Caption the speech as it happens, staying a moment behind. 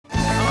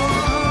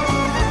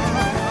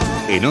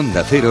En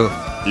Onda Cero,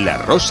 La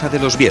Rosa de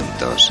los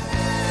Vientos.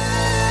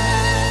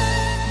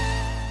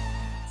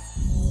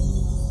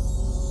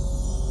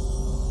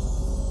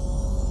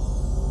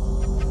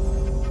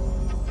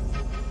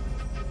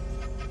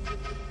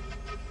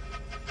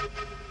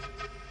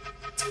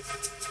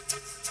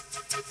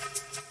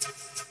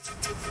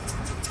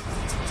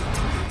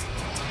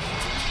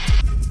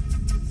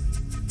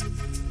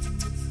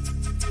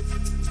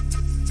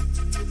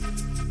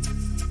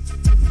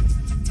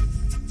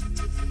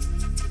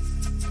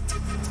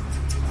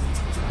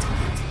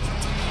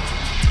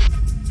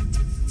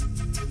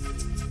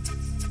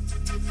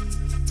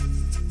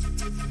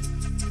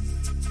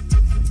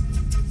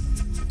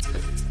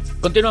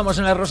 Continuamos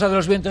en La Rosa de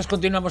los Vientos,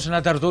 continuamos en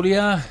la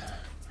tertulia.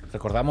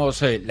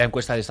 Recordamos la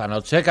encuesta de esta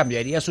noche.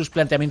 ¿Cambiaría sus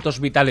planteamientos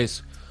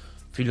vitales,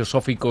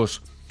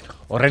 filosóficos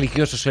o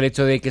religiosos el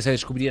hecho de que se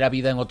descubriera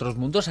vida en otros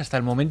mundos? Hasta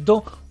el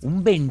momento,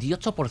 un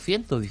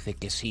 28% dice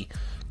que sí.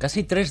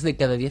 Casi 3 de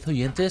cada 10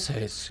 oyentes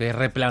se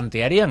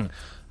replantearían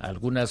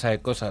algunas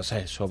cosas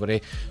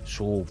sobre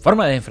su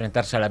forma de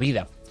enfrentarse a la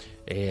vida.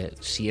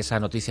 Si esa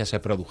noticia se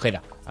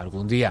produjera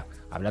algún día.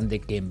 Hablan de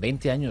que en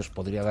 20 años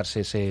podría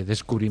darse ese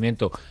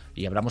descubrimiento,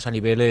 y hablamos a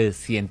nivel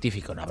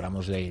científico, no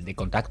hablamos de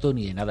contacto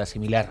ni de nada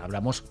similar,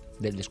 hablamos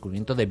del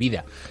descubrimiento de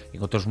vida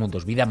en otros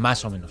mundos, vida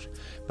más o menos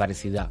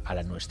parecida a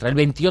la nuestra. El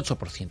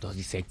 28%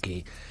 dice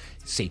que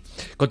sí.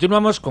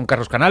 Continuamos con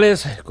Carlos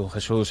Canales, con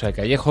Jesús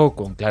Callejo,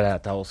 con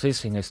Clara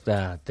Taoces en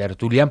esta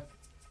tertulia.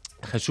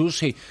 Jesús,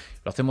 sí,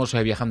 lo hacemos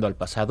viajando al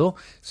pasado.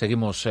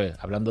 Seguimos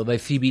hablando de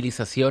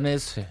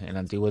civilizaciones en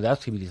la antigüedad,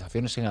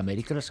 civilizaciones en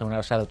América. La semana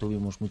pasada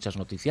tuvimos muchas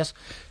noticias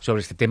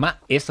sobre este tema,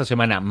 esta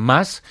semana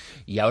más,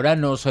 y ahora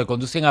nos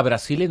conducen a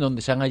Brasil, en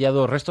donde se han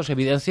hallado restos,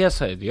 evidencias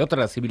de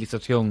otra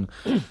civilización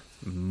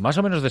más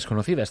o menos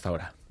desconocida hasta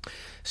ahora.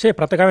 Sí,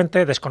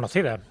 prácticamente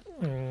desconocida.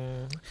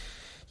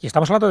 Y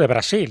estamos hablando de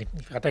Brasil.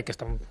 Fíjate que es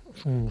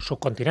un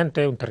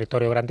subcontinente, un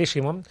territorio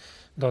grandísimo,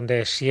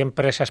 donde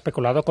siempre se ha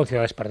especulado con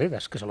ciudades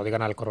perdidas. Que se lo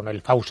digan al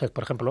coronel Fawcett,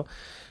 por ejemplo,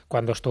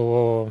 cuando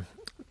estuvo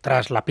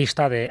tras la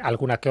pista de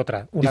alguna que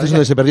otra. ¿Dices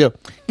dónde se perdió?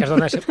 Que es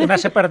donde una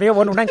se perdió,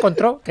 bueno, una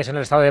encontró, que es en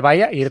el estado de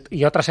Bahía,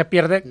 y otra se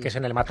pierde, que es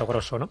en el Mato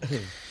Grosso, ¿no?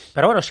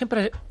 Pero bueno,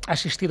 siempre ha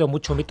existido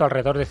mucho mito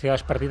alrededor de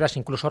ciudades perdidas,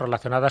 incluso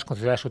relacionadas con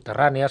ciudades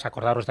subterráneas.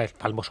 Acordaros del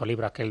famoso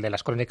libro aquel de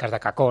las crónicas de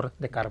Acacor,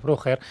 de Karl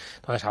Brugger,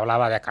 donde se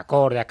hablaba de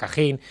Acacor, de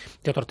Acajín,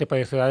 de otro tipo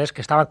de ciudades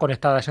que estaban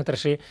conectadas entre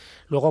sí,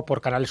 luego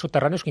por canales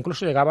subterráneos que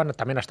incluso llegaban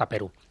también hasta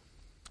Perú.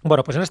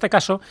 Bueno, pues en este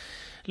caso,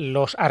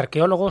 los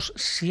arqueólogos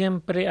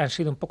siempre han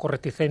sido un poco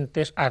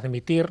reticentes a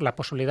admitir la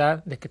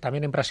posibilidad de que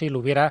también en Brasil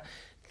hubiera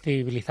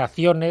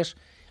civilizaciones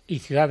y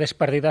ciudades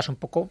perdidas un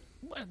poco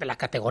de la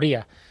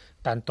categoría,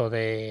 tanto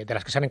de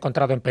las que se han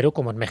encontrado en Perú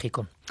como en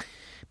México.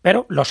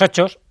 Pero los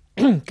hechos,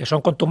 que son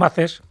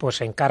contumaces, pues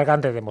se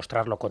encargan de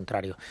demostrar lo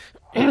contrario.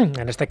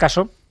 En este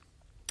caso,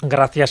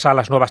 gracias a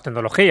las nuevas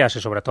tecnologías y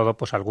sobre todo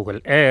pues al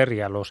Google Earth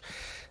y a los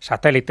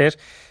satélites,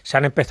 se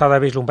han empezado a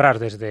vislumbrar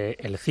desde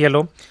el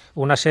cielo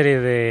una serie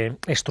de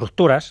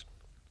estructuras,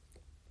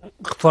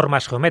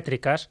 formas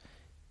geométricas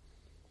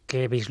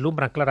que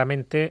vislumbran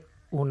claramente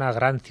una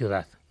gran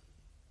ciudad.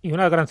 Y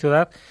una gran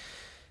ciudad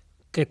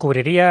que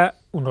cubriría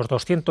unos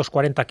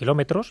 240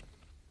 kilómetros,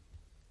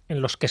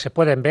 en los que se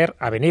pueden ver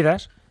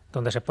avenidas,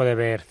 donde se puede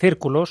ver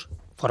círculos,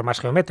 formas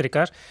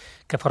geométricas,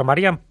 que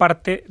formarían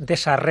parte de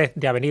esa red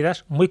de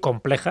avenidas muy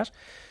complejas,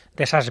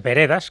 de esas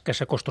veredas que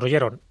se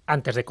construyeron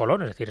antes de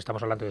Colón, es decir,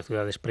 estamos hablando de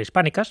ciudades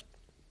prehispánicas,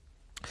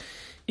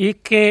 y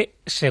que,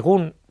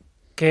 según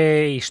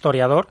qué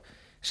historiador,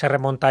 se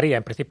remontaría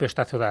en principio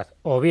esta ciudad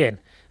o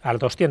bien al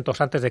 200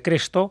 antes de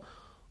Cristo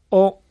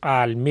o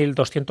al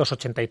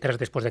 1283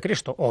 después de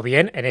Cristo, o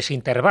bien en ese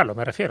intervalo,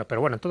 me refiero, pero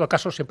bueno, en todo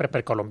caso siempre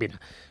precolombina.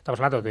 Estamos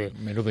hablando de...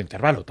 Menudo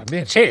intervalo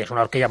también. Sí, es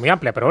una horquilla muy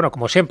amplia, pero bueno,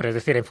 como siempre, es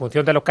decir, en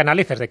función de lo que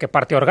analices, de qué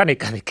parte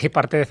orgánica, de qué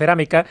parte de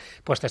cerámica,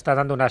 pues te está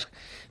dando unas...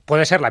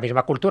 Puede ser la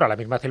misma cultura, la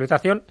misma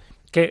civilización,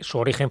 que su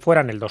origen fuera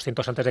en el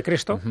 200 antes de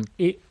Cristo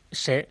y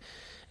se...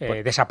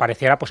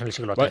 desapareciera pues en el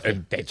siglo XIII.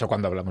 Bueno, de hecho,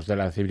 cuando hablamos de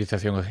la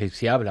civilización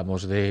egipcia,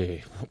 hablamos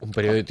de un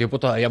periodo de tiempo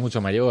todavía mucho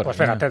mayor. Pues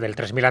fíjate, del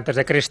 3000 antes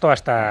de Cristo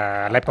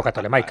hasta la época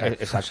tolemaica.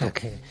 Exacto. O sea,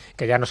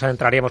 que ya nos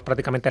adentraríamos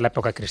prácticamente en la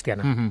época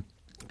cristiana.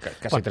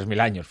 Casi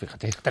 3.000 años,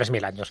 fíjate.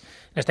 3.000 años.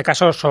 En este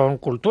caso son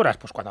culturas,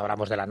 pues cuando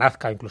hablamos de la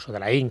Nazca, incluso de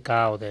la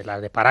Inca o de la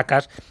de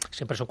Paracas,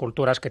 siempre son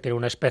culturas que tienen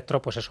un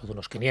espectro, pues eso, de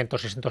unos 500,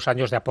 600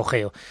 años de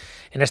apogeo.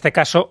 En este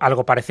caso,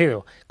 algo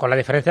parecido, con la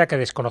diferencia que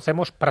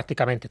desconocemos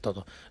prácticamente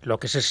todo. Lo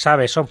que se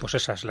sabe son, pues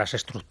esas, las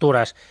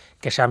estructuras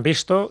que se han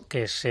visto,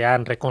 que se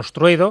han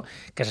reconstruido,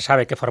 que se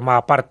sabe que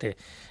formaba parte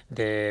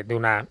de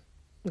una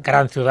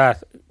gran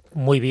ciudad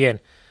muy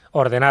bien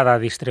ordenada,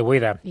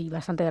 distribuida. Y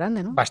bastante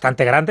grande, ¿no?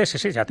 Bastante grande,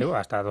 sí, ya te digo,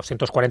 hasta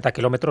 240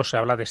 kilómetros se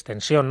habla de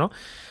extensión, ¿no?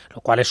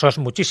 Lo cual eso es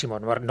muchísimo.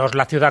 No es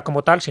la ciudad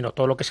como tal, sino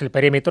todo lo que es el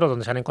perímetro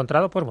donde se han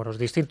encontrado, pues bueno, los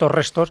distintos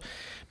restos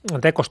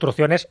de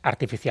construcciones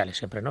artificiales,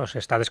 siempre, ¿no? Se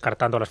está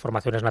descartando las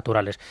formaciones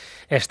naturales.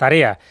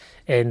 Estaría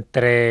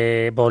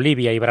entre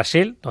Bolivia y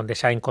Brasil, donde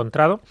se ha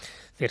encontrado,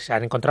 es decir, se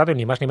han encontrado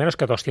ni más ni menos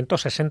que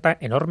 260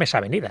 enormes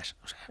avenidas.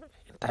 O sea,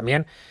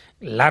 también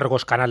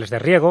largos canales de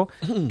riego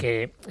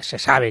que se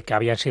sabe que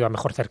habían sido a lo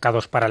mejor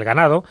cercados para el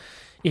ganado,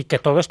 y que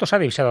todo esto se ha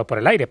divisado por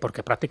el aire,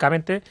 porque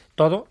prácticamente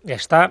todo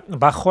está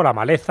bajo la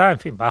maleza, en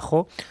fin,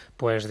 bajo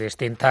pues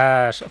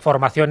distintas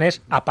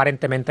formaciones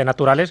aparentemente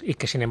naturales y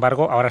que sin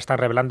embargo ahora están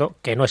revelando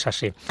que no es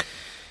así.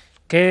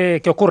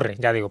 ¿Qué ocurre?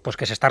 Ya digo, pues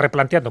que se está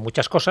replanteando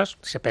muchas cosas.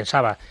 Se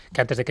pensaba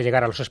que antes de que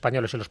llegaran los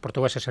españoles y los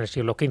portugueses en el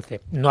siglo XV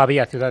no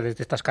había ciudades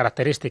de estas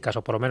características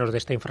o por lo menos de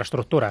esta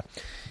infraestructura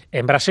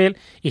en Brasil,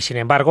 y sin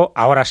embargo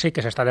ahora sí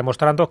que se está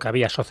demostrando que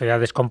había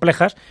sociedades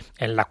complejas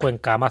en la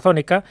cuenca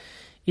amazónica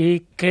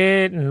y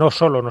que no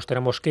solo nos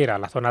tenemos que ir a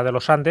la zona de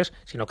los Andes,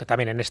 sino que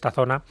también en esta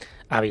zona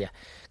había.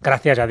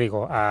 Gracias, ya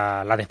digo,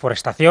 a la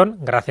deforestación,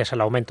 gracias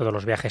al aumento de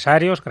los viajes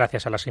aéreos,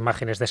 gracias a las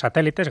imágenes de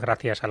satélites,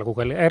 gracias al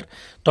Google Earth,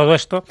 todo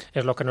esto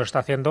es lo que nos está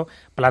haciendo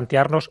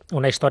plantearnos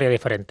una historia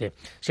diferente.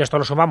 Si esto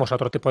lo sumamos a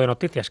otro tipo de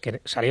noticias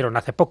que salieron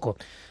hace poco,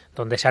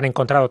 donde se han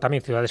encontrado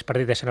también ciudades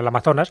perdidas en el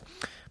Amazonas,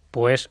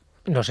 pues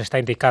nos está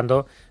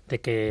indicando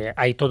de que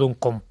hay todo un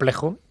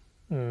complejo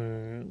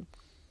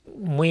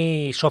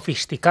muy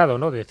sofisticado,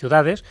 ¿no?, de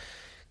ciudades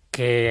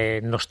que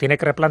nos tiene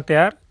que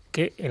replantear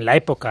que en la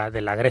época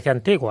de la Grecia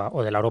antigua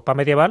o de la Europa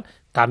medieval,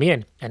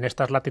 también en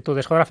estas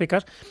latitudes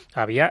geográficas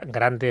había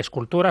grandes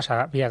culturas,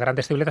 había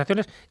grandes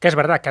civilizaciones, que es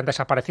verdad que han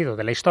desaparecido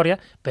de la historia,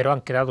 pero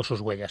han quedado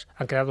sus huellas,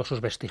 han quedado sus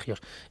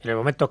vestigios. En el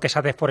momento que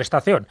esa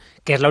deforestación,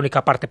 que es la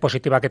única parte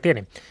positiva que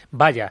tiene,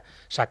 vaya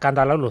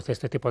sacando a la luz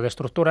este tipo de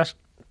estructuras,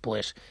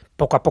 pues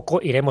poco a poco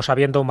iremos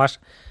sabiendo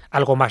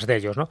algo más de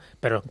ellos, ¿no?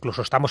 Pero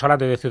incluso estamos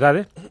hablando de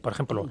ciudades, por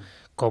ejemplo,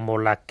 como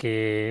la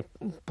que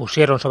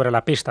pusieron sobre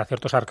la pista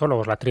ciertos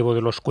arqueólogos, la tribu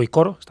de los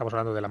Cuicoro, estamos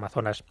hablando del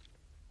Amazonas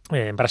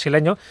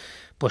brasileño,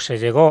 pues se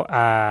llegó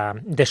a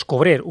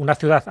descubrir una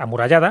ciudad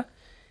amurallada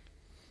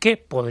que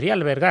podría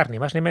albergar ni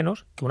más ni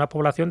menos que una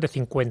población de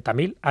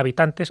 50.000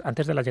 habitantes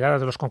antes de la llegada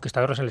de los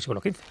conquistadores en el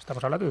siglo XV.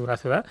 Estamos hablando de una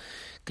ciudad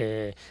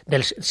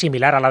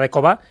similar a la de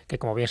Cobá, que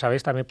como bien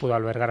sabéis también pudo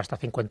albergar hasta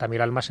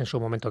 50.000 almas en su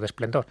momento de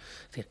esplendor.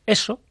 Es decir,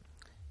 eso,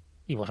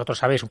 y vosotros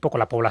sabéis un poco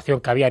la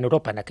población que había en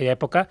Europa en aquella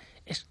época,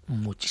 es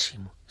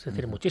muchísimo. Es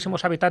decir,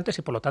 muchísimos habitantes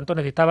y por lo tanto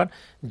necesitaban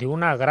de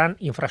una gran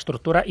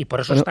infraestructura y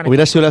por eso están...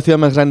 Hubiera sido la ciudad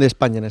más grande de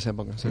España en esa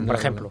época. Por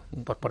ejemplo,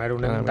 por poner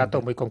un dato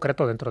muy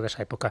concreto dentro de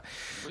esa época.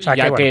 O sea,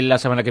 que la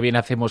semana que viene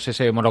hacemos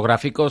ese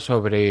monográfico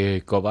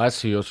sobre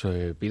Cobás y os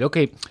pido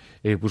que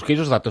busquéis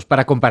los datos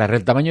para comparar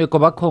el tamaño de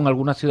Cobás con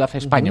alguna ciudad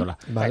española.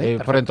 Vale,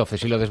 por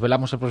entonces, y lo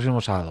desvelamos el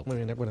próximo sábado. Muy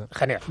bien, de acuerdo.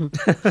 Genial.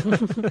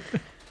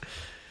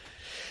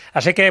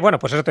 Así que, bueno,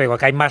 pues eso te digo,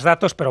 que hay más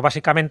datos, pero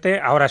básicamente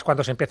ahora es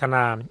cuando se empiezan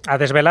a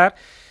desvelar,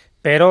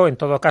 pero en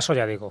todo caso,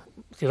 ya digo,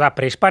 ciudad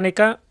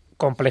prehispánica,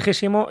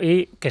 complejísimo,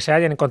 y que se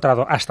hayan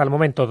encontrado hasta el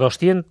momento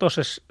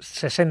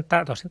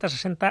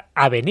 260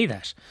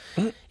 avenidas.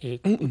 Y,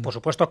 por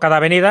supuesto, cada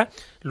avenida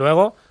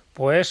luego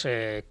pues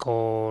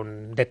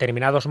con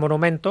determinados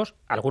monumentos,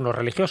 algunos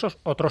religiosos,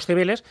 otros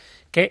civiles,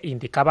 que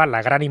indicaban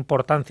la gran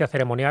importancia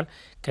ceremonial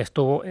que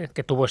tuvo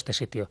este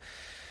sitio.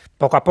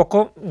 Poco a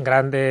poco,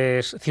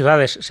 grandes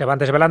ciudades se van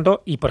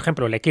desvelando y, por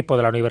ejemplo, el equipo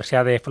de la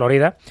Universidad de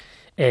Florida,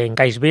 en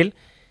Gainesville,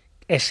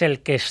 es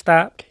el que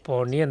está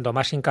poniendo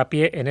más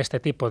hincapié en este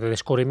tipo de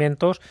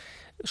descubrimientos,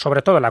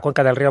 sobre todo en la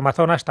cuenca del río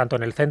Amazonas, tanto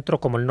en el centro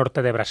como el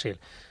norte de Brasil.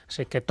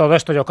 Así que todo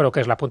esto yo creo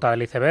que es la punta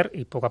del iceberg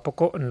y poco a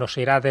poco nos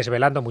irá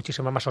desvelando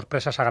muchísimas más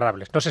sorpresas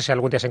agradables. No sé si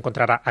algún día se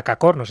encontrará a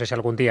Cacor, no sé si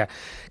algún día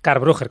Karl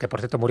Brugger, que por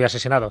cierto murió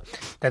asesinado,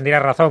 tendría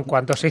razón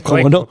cuando se hizo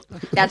 ¿Cómo no?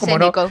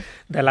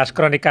 De las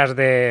crónicas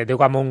de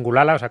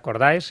Ugamungulala, ¿os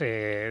acordáis?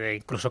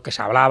 Incluso que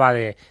se hablaba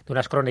de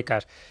unas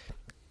crónicas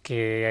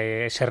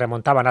que se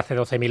remontaban hace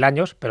 12.000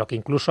 años, pero que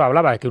incluso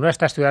hablaba de que una de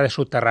estas ciudades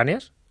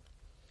subterráneas,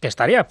 que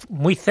estaría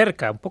muy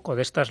cerca un poco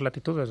de estas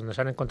latitudes donde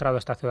se han encontrado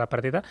esta ciudad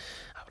perdida,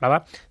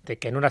 hablaba de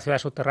que en una ciudad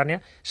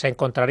subterránea se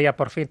encontraría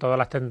por fin toda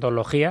la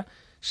tecnología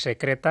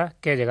secreta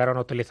que llegaron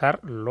a utilizar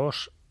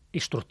los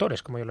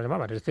instructores, como ellos lo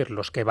llamaban, es decir,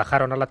 los que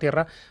bajaron a la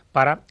Tierra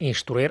para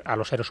instruir a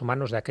los seres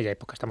humanos de aquella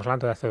época. Estamos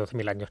hablando de hace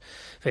 12.000 años.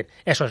 En fin,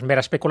 eso es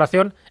mera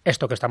especulación.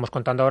 Esto que estamos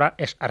contando ahora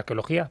es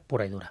arqueología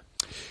pura y dura.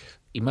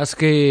 Y más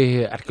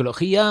que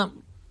arqueología,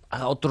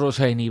 a otros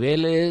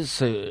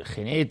niveles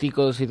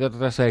genéticos y de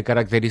otras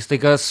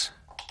características,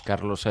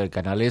 Carlos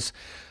Canales,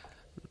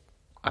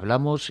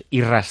 hablamos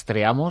y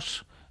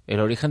rastreamos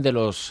el origen de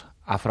los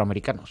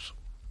afroamericanos.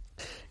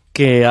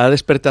 Que ha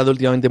despertado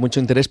últimamente mucho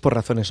interés por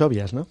razones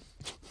obvias, ¿no?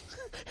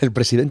 El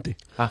presidente.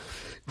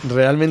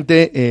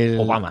 Realmente...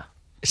 Obama.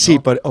 Sí,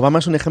 ¿no? Obama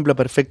es un ejemplo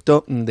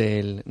perfecto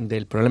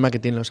del problema que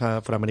tienen los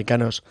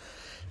afroamericanos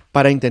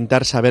para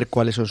intentar saber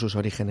cuáles son sus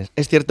orígenes.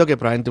 Es cierto que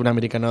probablemente un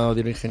americano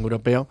de origen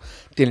europeo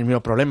tiene el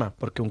mismo problema,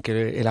 porque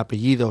aunque el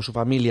apellido o su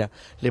familia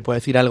le pueda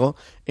decir algo,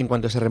 en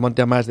cuanto se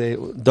remonte a más de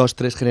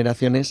 2-3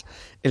 generaciones,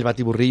 el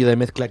batiburrillo de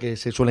mezcla que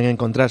se suelen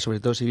encontrar, sobre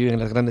todo si viven en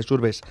las grandes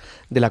urbes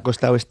de la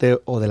costa oeste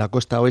o de la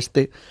costa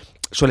oeste,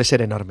 suele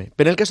ser enorme.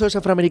 Pero en el caso de los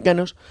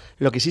afroamericanos,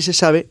 lo que sí se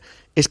sabe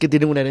es que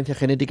tienen una herencia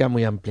genética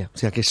muy amplia, o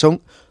sea que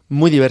son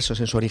muy diversos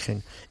en su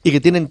origen y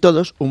que tienen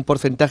todos un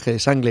porcentaje de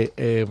sangre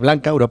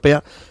blanca,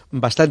 europea,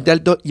 bastante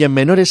alto y en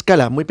menor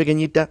escala, muy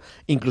pequeñita,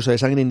 incluso de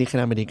sangre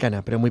indígena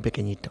americana, pero muy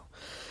pequeñito.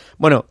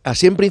 Bueno,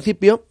 así en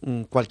principio,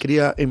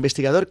 cualquier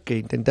investigador que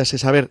intentase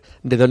saber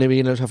de dónde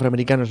vienen los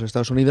afroamericanos en los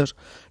Estados Unidos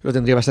lo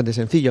tendría bastante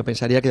sencillo.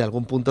 Pensaría que de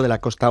algún punto de la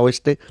costa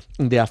oeste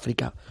de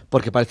África,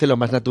 porque parece lo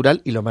más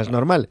natural y lo más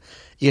normal.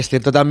 Y es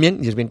cierto también,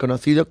 y es bien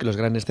conocido, que los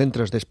grandes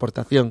centros de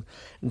exportación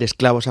de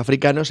esclavos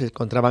africanos se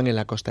encontraban en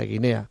la costa de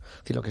Guinea,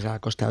 es decir, lo que es la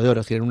Costa de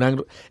Oro, es decir,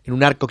 en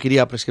un arco que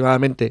iría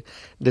aproximadamente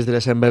desde la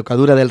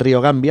desembocadura del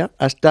río Gambia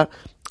hasta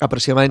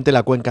aproximadamente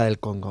la cuenca del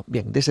Congo.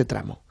 Bien, de ese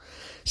tramo.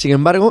 Sin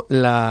embargo,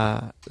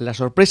 la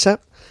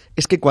sorpresa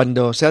es que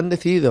cuando se han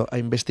decidido a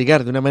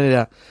investigar de una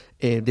manera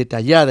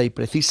detallada y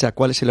precisa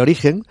cuál es el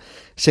origen,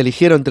 se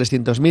eligieron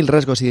 300.000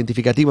 rasgos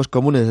identificativos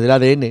comunes del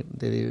ADN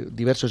de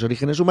diversos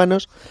orígenes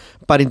humanos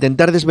para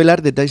intentar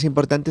desvelar detalles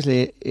importantes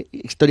de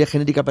historia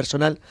genética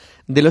personal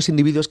de los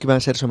individuos que iban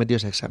a ser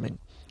sometidos a examen.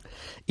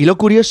 Y lo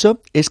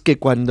curioso es que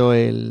cuando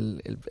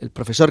el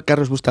profesor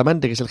Carlos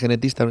Bustamante, que es el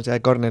genetista de la Universidad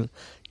de Cornell,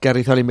 que ha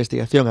realizado la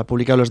investigación, ha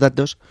publicado los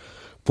datos,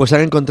 pues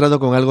han encontrado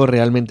con algo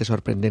realmente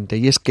sorprendente,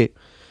 y es que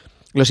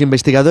los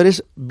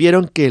investigadores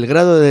vieron que el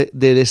grado de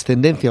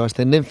descendencia o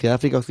ascendencia de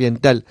África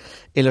Occidental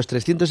en los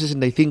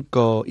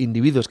 365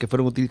 individuos que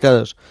fueron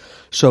utilizados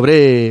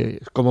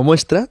como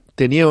muestra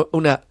tenía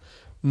una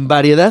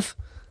variedad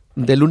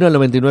del 1 al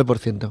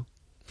 99%.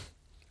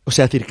 O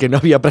sea, es decir, que no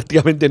había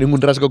prácticamente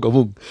ningún rasgo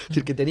común. Es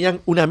decir, que tenían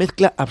una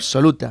mezcla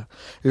absoluta,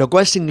 lo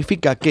cual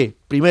significa que,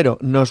 primero,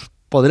 nos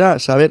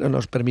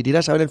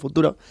permitirá saber en el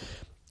futuro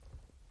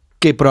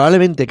que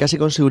probablemente, casi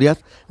con seguridad,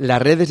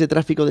 las redes de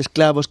tráfico de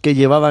esclavos que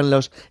llevaban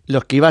los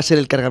que iba a ser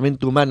el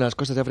cargamento humano a las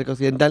costas de África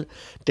Occidental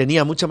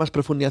tenía mucha más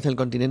profundidad en el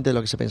continente de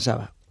lo que se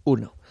pensaba.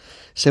 Uno.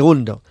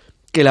 Segundo,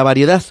 que la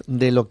variedad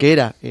de lo que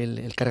era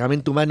el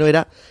cargamento humano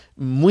era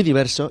muy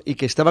diverso y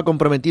que estaba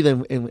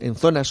comprometido en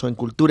zonas o en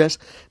culturas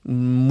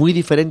muy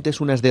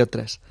diferentes unas de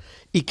otras.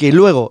 Y que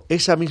luego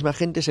esa misma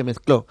gente se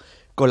mezcló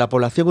con la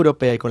población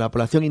europea y con la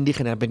población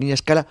indígena a pequeña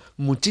escala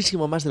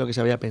muchísimo más de lo que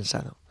se había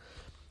pensado.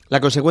 La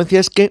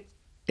consecuencia es que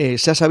se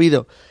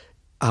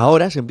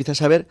empieza a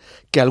saber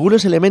que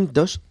algunos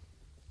elementos,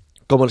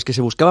 como los que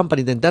se buscaban para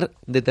intentar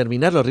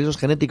determinar los riesgos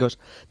genéticos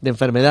de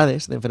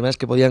enfermedades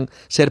que podían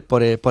ser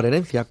por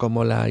herencia,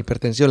 como la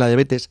hipertensión, la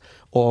diabetes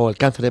o el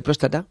cáncer de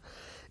próstata,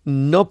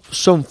 no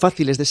son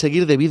fáciles de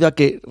seguir debido a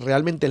que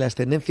realmente la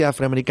ascendencia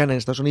afroamericana en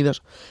Estados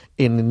Unidos,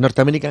 en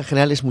Norteamérica en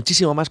general, es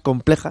muchísimo más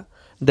compleja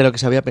de lo que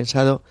se había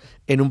pensado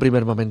en un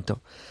primer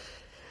momento.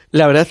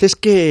 La verdad es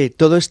que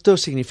todo esto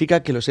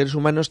significa que los seres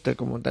humanos, tal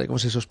como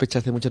se sospecha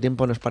hace mucho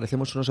tiempo, nos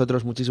parecemos unos a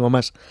otros muchísimo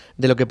más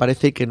de lo que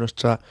parece y que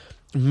nuestra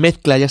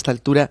mezcla ya a esta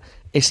altura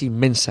es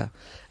inmensa.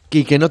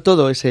 Y que no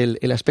todo es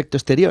el aspecto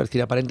exterior, es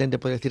decir, aparentemente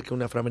puede decir que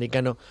un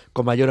afroamericano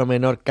con mayor o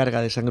menor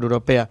carga de sangre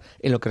europea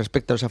en lo que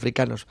respecta a los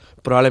africanos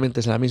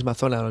probablemente es de la misma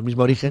zona o el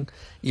mismo origen,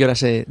 y ahora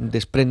se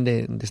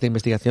desprende de esta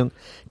investigación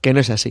que no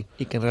es así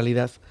y que en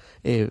realidad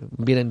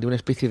vienen de una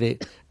especie de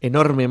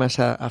enorme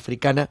masa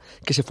africana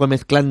que se fue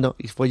mezclando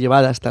y fue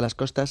llevada hasta las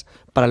costas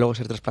para luego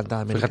ser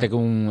trasplantada a América. Fíjate que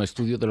un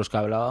estudio de los que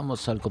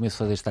hablábamos al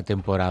comienzo de esta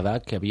temporada,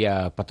 que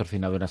había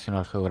patrocinado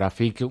National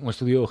Geographic, un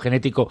estudio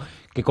genético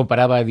que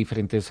comparaba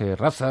diferentes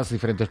razas,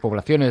 diferentes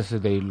poblaciones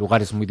de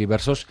lugares muy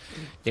diversos,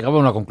 llegaba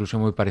a una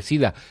conclusión muy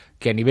parecida,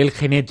 que a nivel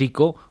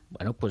genético,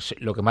 bueno, pues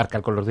lo que marca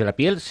el color de la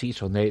piel, sí,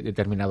 son de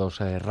determinados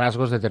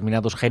rasgos,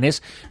 determinados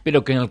genes,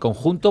 pero que en el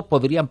conjunto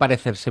podrían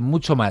parecerse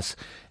mucho más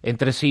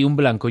entre sí un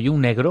blanco y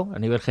un negro a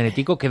nivel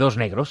genético que dos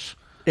negros.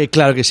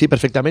 Claro que sí,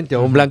 perfectamente.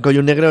 O un blanco y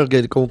un negro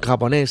con un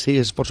japonés, sí,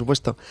 es por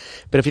supuesto.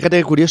 Pero fíjate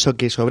qué curioso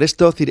que sobre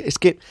esto, es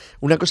que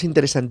una cosa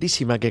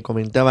interesantísima que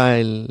comentaba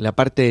la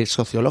parte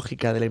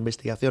sociológica de la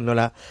investigación, no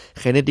la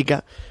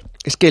genética,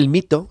 es que el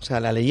mito, o sea,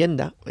 la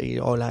leyenda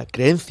o la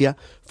creencia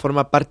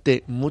forma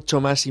parte mucho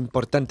más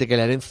importante que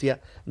la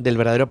herencia del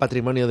verdadero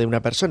patrimonio de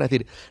una persona. Es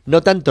decir,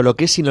 no tanto lo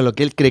que es, sino lo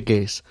que él cree que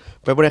es.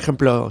 Voy a poner un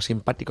ejemplo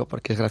simpático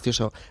porque es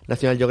gracioso.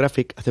 National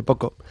Geographic hace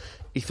poco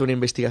hizo una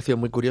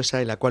investigación muy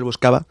curiosa en la cual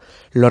buscaba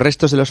los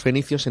restos de los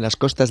fenicios en las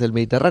costas del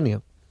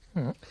Mediterráneo.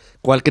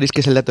 ¿Cuál creéis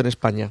que es el dato en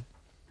España?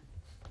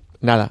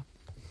 Nada.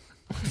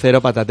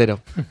 Cero patatero.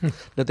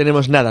 No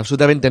tenemos nada,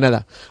 absolutamente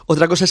nada.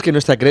 Otra cosa es que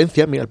nuestra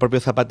creencia, mira, el propio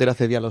Zapatero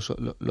hace día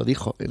lo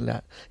dijo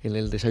en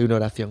el desayuno de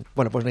oración.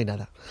 Bueno, pues no hay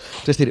nada.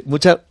 Es decir,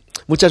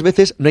 muchas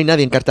veces no hay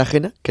nadie en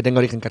Cartagena que tenga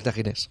origen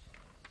cartaginés.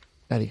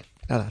 Nadie.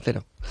 Nada,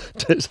 cero.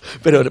 Entonces,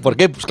 ¿pero por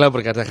qué? Pues claro,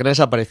 porque Cartagena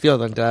desapareció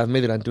durante la Edad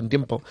Media, durante un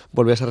tiempo,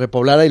 volvió a ser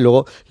repoblada y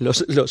luego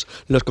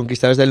los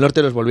conquistadores del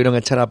norte los volvieron a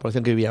echar a la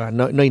población que vivía.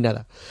 No hay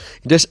nada.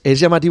 Entonces, es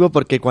llamativo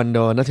porque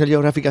cuando National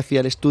Geographic hacía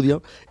el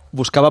estudio,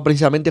 buscaba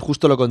precisamente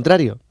justo lo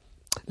contrario.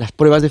 Las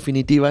pruebas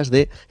definitivas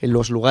de en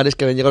los lugares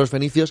que habían llegado los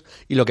fenicios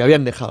y lo que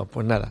habían dejado.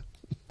 Pues nada.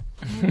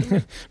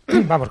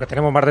 Vamos, que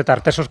tenemos más de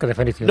tartesos que de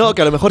fenicios. No,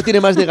 que a lo mejor tiene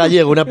más de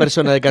gallego una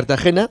persona de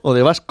Cartagena, o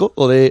de vasco,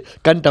 o de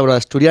cántabro, de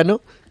asturiano,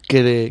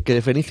 que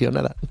de Fenicio,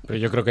 nada. Pero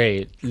yo creo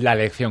que la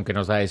lección que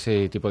nos da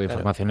ese tipo de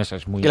informaciones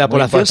es muy Que la muy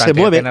población se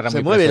importante mueve, tenerla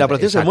muy la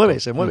población presente.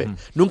 se mueve. Ujú.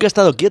 Nunca ha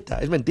estado quieta,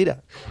 es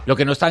mentira. Lo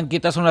que no están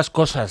quietas son las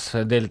cosas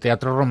del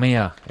Teatro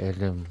Romea,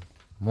 en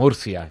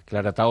Murcia.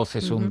 Clara Taoz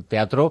es un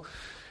teatro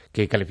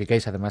que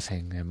calificáis además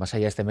en Más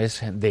allá este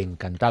mes de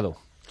encantado.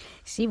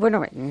 Sí,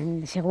 bueno,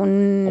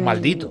 según... O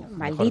maldito,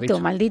 mejor dicho.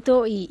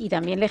 Maldito y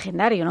también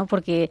legendario, ¿no?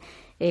 Porque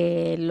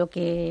lo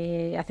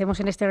que hacemos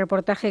en este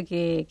reportaje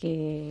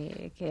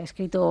que ha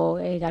escrito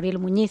Gabriel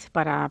Muñiz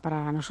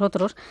para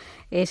nosotros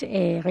es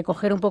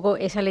recoger un poco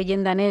esa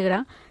leyenda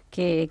negra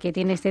que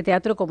tiene este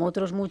teatro, como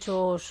otros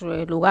muchos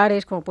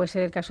lugares, como puede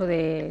ser el caso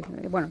del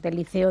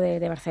Liceo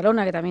de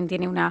Barcelona, que también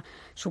tiene una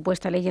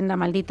supuesta leyenda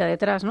maldita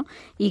detrás, ¿no?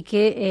 Y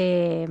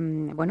que,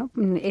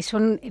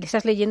 son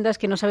esas leyendas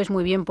que no sabes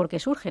muy bien por qué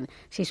surgen.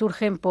 Si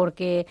surgen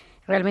porque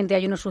realmente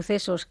hay unos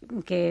sucesos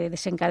que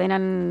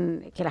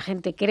desencadenan que la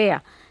gente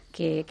crea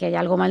que hay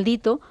algo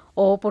maldito,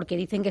 o porque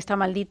dicen que está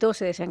maldito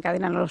se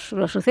desencadenan los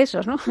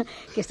sucesos, ¿no?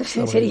 Que esto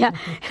sería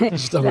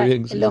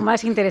lo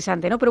más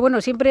interesante, ¿no? Pero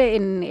bueno, siempre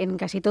en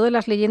casi todas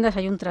las leyendas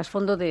hay un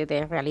trasfondo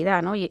de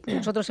realidad, ¿no? Y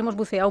nosotros hemos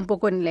buceado un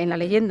poco en la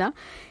leyenda,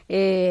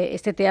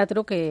 este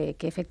teatro que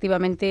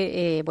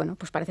efectivamente,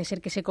 pues parece ser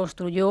que se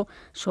construyó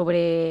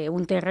sobre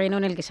un terreno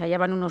en el que se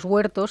hallaban unos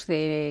huertos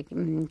que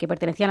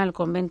pertenecían al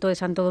convento de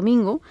Santo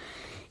Domingo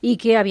y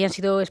que habían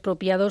sido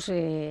expropiados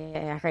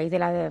a raíz de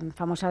la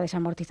famosa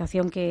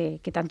desamortización que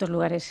tantos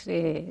lugares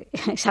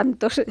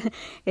santos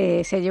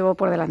se llevó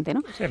por delante,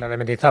 ¿no? Sí, la de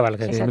Mendizábal,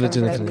 que es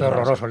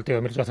horroroso el tío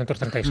de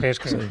 1836,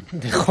 que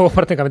dejó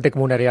prácticamente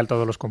como un areal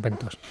todos los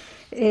conventos.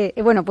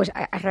 Pues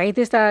a raíz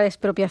de esta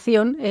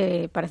expropiación,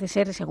 parece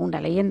ser, según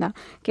la leyenda,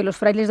 que los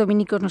frailes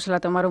dominicos no se la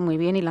tomaron muy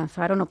bien y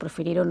lanzaron o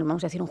prefirieron,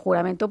 vamos a decir, un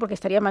juramento, porque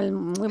estaría muy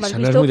mal Eso visto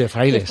no es muy de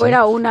frailes, que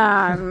fuera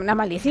una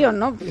maldición,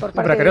 ¿no?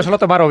 Pero que no se lo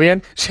tomaron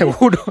bien,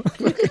 seguro.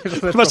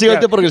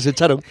 Básicamente porque se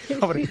echaron.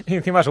 Hombre, y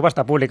encima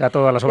subasta pública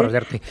todas las obras de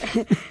arte.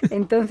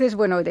 Entonces,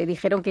 le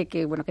dijeron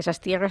que esas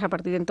tierras a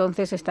partir de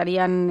entonces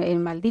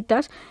estarían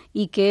malditas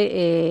y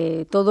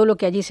que todo lo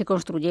que allí se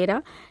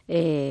construyera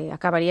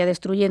acabaría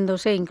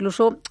destruyéndose.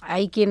 Incluso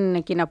hay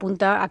quien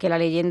apunta a que la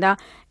leyenda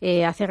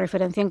hace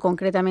referencia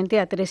concretamente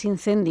a 3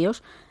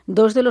 incendios,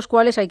 2 de los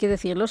cuales, hay que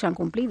decirlo, se han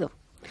cumplido.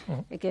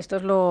 Que esto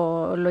es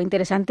lo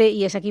interesante,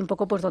 y es aquí un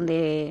poco pues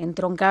donde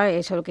entronca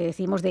eso lo que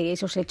decimos de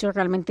esos hechos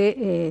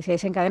realmente se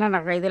desencadenan a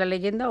raíz de la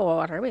leyenda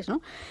o al revés,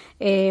 ¿no?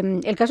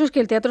 El caso es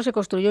que el teatro se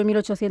construyó en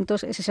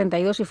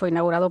 1862 y fue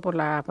inaugurado por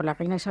la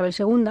reina Isabel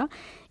II,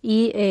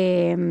 y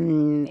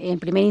el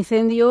primer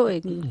incendio,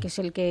 que es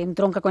el que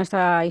entronca con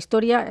esta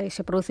historia,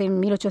 se produce en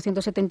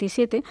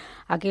 1877.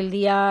 Aquel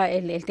día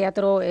el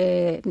teatro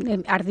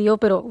ardió,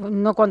 pero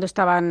no cuando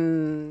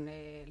estaban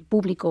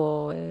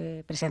público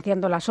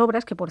presenciando las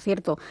obras, que por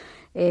cierto,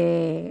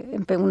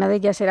 una de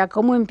ellas era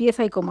 ¿Cómo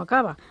empieza y cómo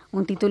acaba?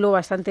 Un título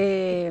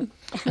bastante...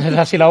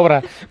 Así la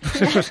obra.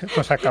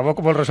 Pues acabó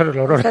como el Rosario de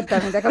la Aurora.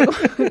 Exactamente, acabó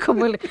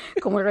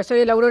como el Rosario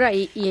de la Aurora,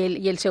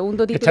 y el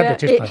segundo título era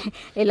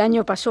El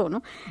año pasó,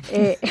 ¿no?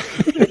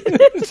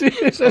 Sí,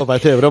 eso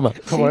parece de broma.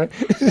 ¿Cómo, la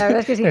verdad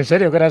es que sí. ¿En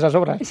serio que eran esas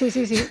obras? Sí.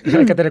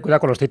 Hay que tener cuidado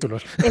con los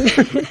títulos.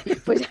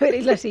 Pues ya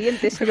veréis las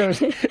siguientes.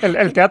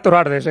 El teatro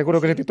arde, seguro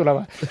que se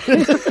titulaba.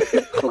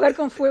 Jugar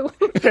con fuego.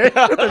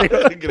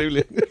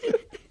 Increíble.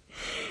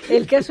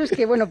 El caso es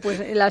que,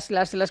 pues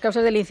las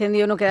causas del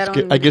incendio no quedaron...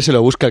 Es que hay quien se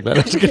lo busca,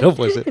 claro, es que no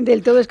puede ser.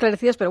 Del todo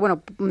esclarecidas, pero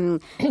bueno...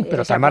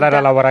 Pero tan mala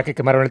era la obra que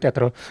quemaron el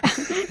teatro.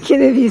 Que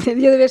el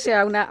incendio debe ser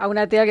a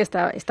una tea que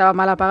estaba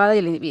mal apagada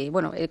y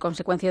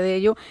consecuencia de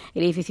ello,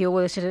 el edificio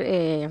puede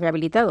ser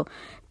rehabilitado.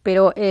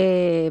 Pero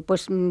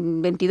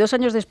 22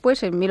 años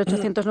después, en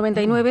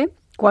 1899,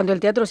 cuando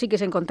el teatro sí que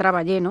se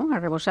encontraba lleno, a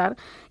rebosar,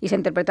 y se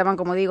interpretaban,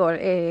 como digo,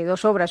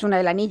 2 obras, una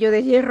El anillo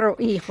de hierro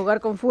y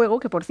Jugar con fuego,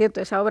 que por cierto,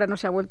 esa obra no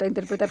se ha vuelto a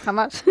interpretar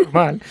jamás.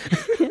 Mal.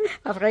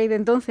 A raíz de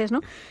entonces, ¿no?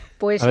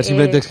 Pues, a ver,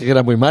 simplemente es que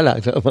era muy mala.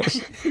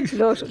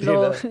 Los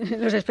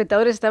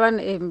espectadores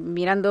estaban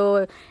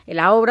mirando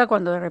la obra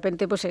cuando de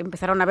repente pues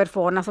empezaron a ver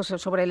fogonazos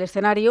sobre el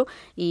escenario,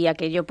 y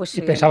aquello pues...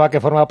 Y pensaba que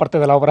formaba parte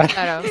de la obra.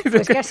 Claro.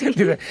 Pues casi.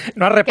 Dice,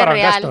 no has reparado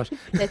en gastos.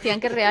 Decían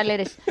que real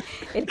eres.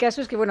 El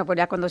caso es que, pues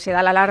ya cuando se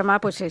da la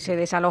alarma, pues se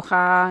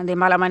desaloja de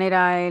mala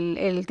manera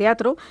el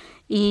teatro,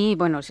 y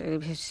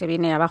se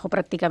viene abajo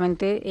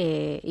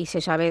prácticamente, y se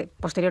sabe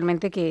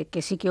posteriormente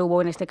que sí que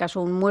hubo en este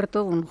caso un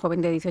muerto, un joven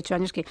de 18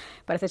 años que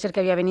parece ser que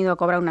había venido a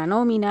cobrar una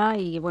nómina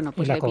y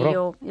pues la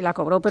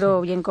cobró,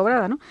 pero bien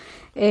cobrada, ¿no?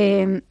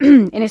 En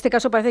este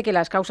caso parece que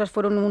las causas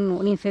fueron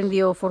un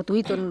incendio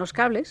fortuito en unos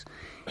cables,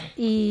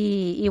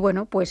 y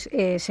pues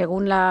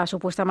según la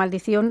supuesta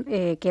maldición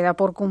queda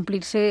por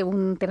cumplirse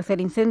un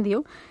tercer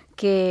incendio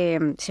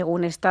que,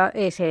 según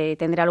se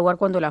tendrá lugar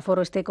cuando el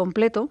aforo esté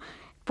completo.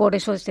 Por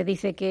eso se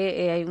dice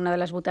que una de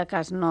las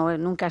butacas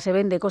nunca se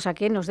vende, cosa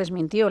que nos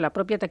desmintió la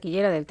propia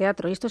taquillera del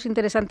teatro. Y esto es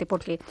interesante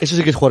porque... Eso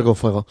sí que es jugar con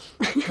fuego.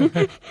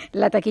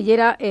 La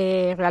taquillera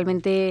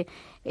realmente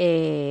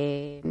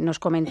nos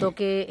comentó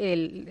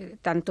que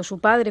tanto su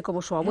padre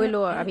como su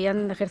abuelo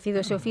habían ejercido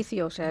ese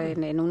oficio, o sea,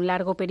 en un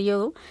largo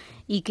periodo,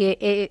 y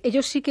que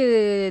ellos sí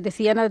que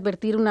decían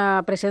advertir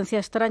una presencia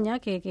extraña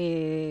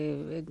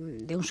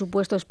de un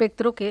supuesto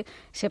espectro que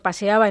se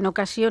paseaba en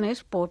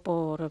ocasiones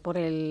por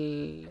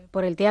el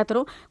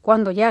teatro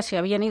cuando ya se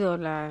habían ido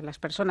las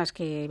personas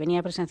que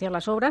venían a presenciar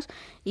las obras,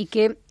 y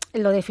que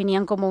lo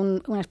definían como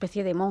una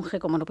especie de monje,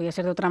 como no podía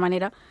ser de otra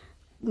manera,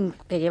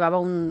 que llevaba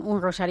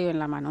un rosario en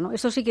la mano, ¿no?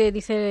 Esto sí que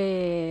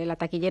dice la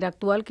taquillera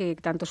actual, que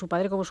tanto su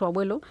padre como su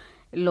abuelo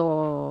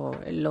lo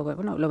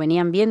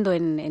venían viendo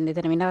en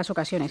determinadas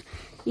ocasiones.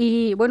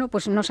 Y bueno,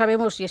 pues no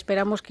sabemos y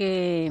esperamos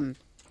que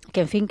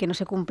en fin, que no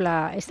se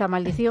cumpla esta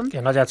maldición.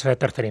 Que no haya ese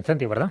tercer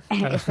incendio, ¿verdad?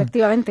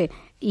 Efectivamente.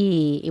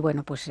 Y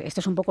bueno, pues esto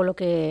es un poco lo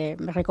que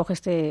recoge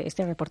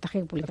este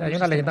reportaje que publicamos. Hay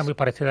una leyenda muy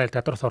parecida del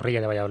Teatro Zorrilla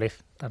de Valladolid.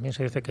 También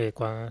se dice que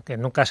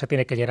nunca se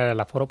tiene que llenar el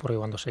aforo, porque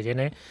cuando se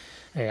llene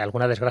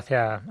alguna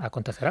desgracia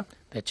acontecerá.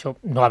 De hecho,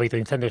 no ha habido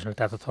incendios en el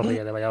Teatro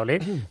Zorrilla de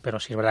Valladolid, pero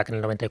sí es verdad que en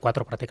el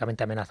 94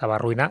 prácticamente amenazaba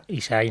ruina,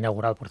 y se ha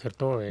inaugurado, por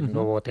cierto, el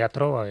nuevo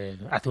teatro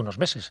hace unos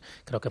meses.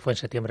 Creo que fue en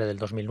septiembre del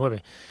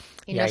 2009.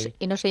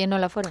 ¿Y no se llenó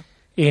el aforo?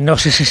 Y no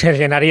sé si se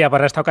llenaría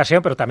para esta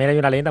ocasión, pero también hay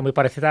una leyenda muy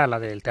parecida a la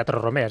del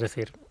Teatro Romea, es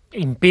decir,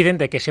 impiden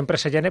de que siempre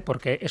se llene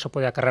porque eso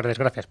puede acarrear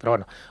desgracias. Pero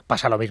bueno,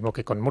 pasa lo mismo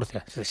que con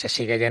Murcia. Se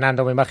sigue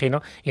llenando, me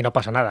imagino, y no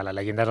pasa nada. La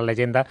leyenda es la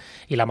leyenda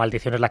y la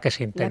maldición es la que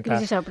se intenta. La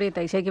crisis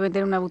aprieta, y si hay que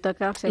meter una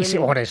butaca, se vende. Sí,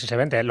 bueno, eso se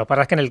vende. Lo que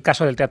pasa es que en el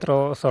caso del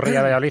Teatro Zorrilla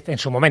de Valladolid, en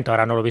su momento,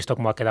 ahora no lo he visto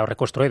cómo ha quedado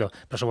reconstruido,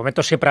 pero en su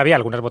momento siempre había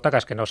algunas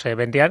butacas que no se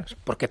vendían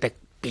porque te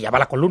pillaba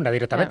la columna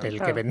directamente.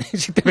 Claro.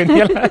 Si te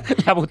vendía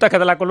la butaca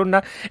de la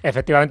columna,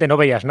 efectivamente no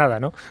veías nada,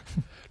 ¿no?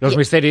 Los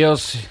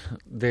misterios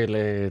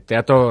del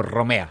Teatro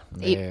Romea.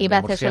 Iba a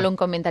hacer solo un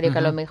comentario, que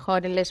a lo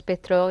mejor el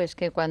espectro es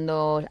que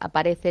cuando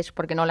apareces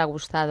porque no le ha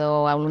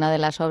gustado alguna de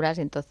las obras,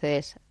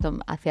 entonces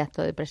hace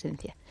acto de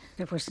presencia.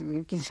 Pues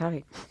quién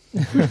sabe.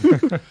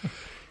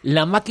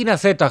 La máquina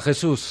Z,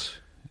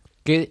 Jesús.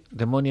 ¿Qué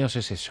demonios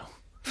es eso?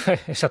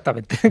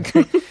 Exactamente.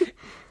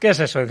 ¿Qué es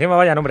eso? Encima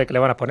vaya nombre que le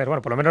van a poner.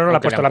 Bueno, por lo menos no le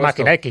ha puesto la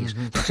máquina X,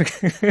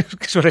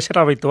 que suele ser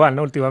lo habitual,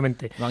 ¿no?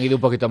 Últimamente. No han ido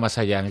un poquito más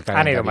allá en el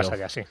calendario. Han ido más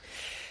allá, sí.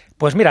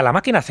 Pues mira, la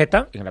máquina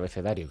Z... En el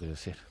abecedario, quiero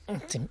decir.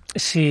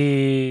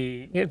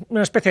 Sí,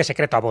 una especie de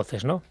secreto a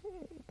voces, ¿no?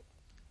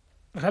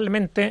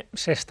 Realmente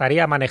se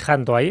estaría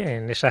manejando ahí,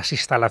 en esas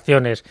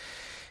instalaciones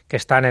que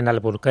están en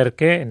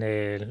Albuquerque,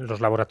 en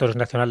los laboratorios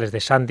nacionales de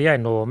Sandia,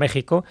 en Nuevo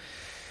México,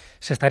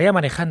 se estaría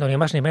manejando ni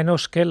más ni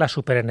menos que la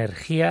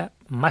superenergía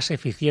más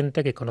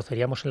eficiente que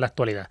conoceríamos en la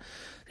actualidad.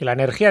 Y la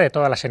energía de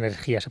todas las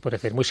energías, se puede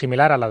decir, muy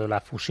similar a la de la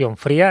fusión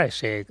fría,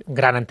 ese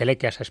gran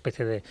entelequia, esa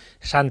especie de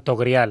santo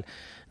grial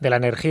de la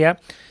energía,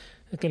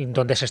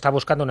 donde se está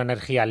buscando una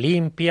energía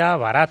limpia,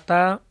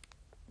 barata,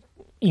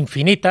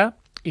 infinita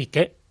y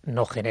que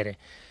no genere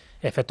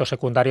efectos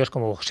secundarios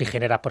como si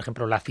genera, por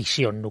ejemplo, la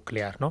fisión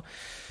nuclear, ¿no?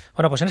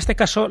 Bueno, pues en este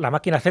caso, la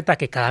máquina Z,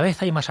 que cada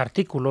vez hay más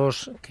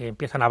artículos que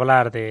empiezan a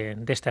hablar de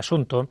este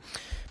asunto,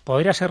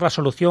 podría ser la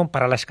solución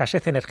para la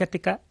escasez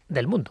energética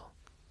del mundo,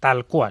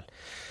 tal cual.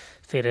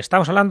 Es decir,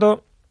 estamos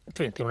hablando, en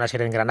fin, tiene una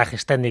serie de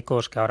engranajes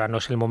técnicos que ahora no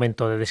es el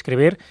momento de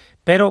describir,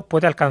 pero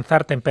puede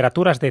alcanzar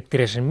temperaturas de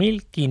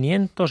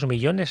 3.500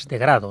 millones de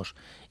grados.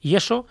 Y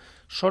eso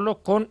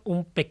solo con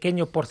un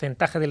pequeño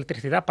porcentaje de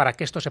electricidad para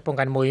que esto se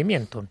ponga en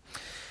movimiento.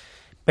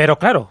 Pero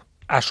claro,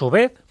 a su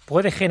vez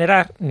puede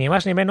generar ni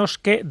más ni menos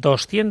que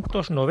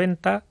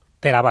 290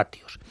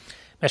 teravatios.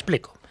 Me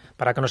explico.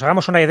 Para que nos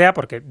hagamos una idea,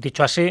 porque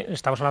dicho así,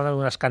 estamos hablando de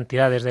unas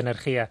cantidades de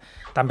energía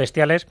tan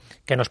bestiales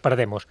que nos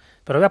perdemos.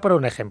 Pero voy a poner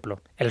un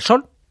ejemplo. El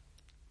Sol,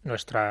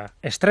 nuestra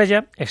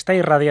estrella, está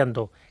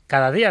irradiando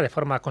cada día de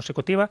forma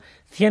consecutiva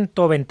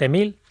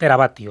 120.000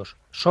 teravatios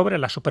sobre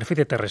la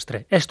superficie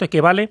terrestre. Esto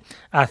equivale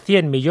a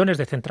 100 millones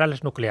de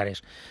centrales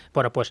nucleares.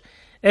 Bueno, pues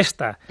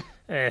esta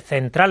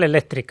central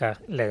eléctrica,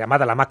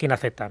 llamada la máquina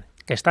Z,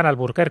 que está en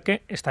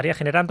Albuquerque, estaría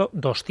generando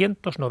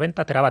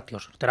 290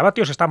 teravatios.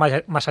 Teravatios está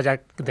más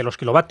allá de los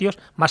kilovatios,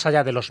 más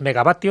allá de los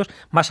megavatios,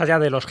 más allá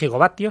de los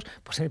gigavatios,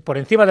 pues por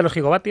encima de los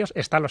gigavatios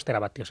están los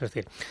teravatios. Es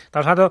decir,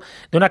 estamos hablando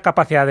de una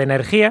capacidad de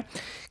energía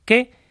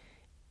que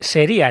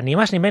sería ni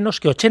más ni menos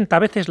que 80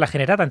 veces la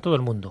generada en todo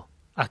el mundo.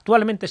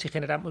 Actualmente, si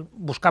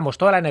buscamos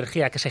toda la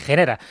energía que se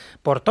genera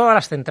por todas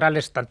las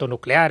centrales, tanto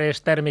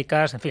nucleares,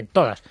 térmicas, en fin,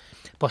 todas,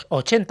 pues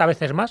 80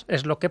 veces más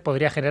es lo que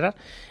podría generar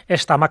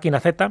esta máquina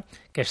Z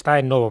que está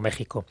en Nuevo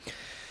México.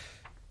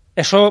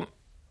 Eso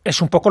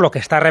es un poco lo que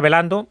está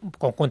revelando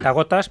con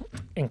cuentagotas,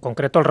 en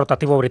concreto el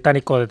rotativo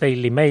británico de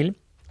Daily Mail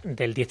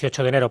del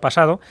 18 de enero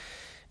pasado.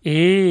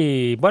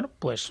 Y bueno,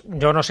 pues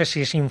yo no sé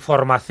si es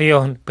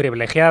información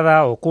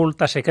privilegiada,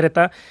 oculta,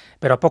 secreta,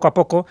 pero poco a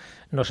poco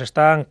nos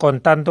están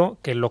contando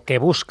que lo que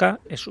busca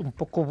es un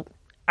poco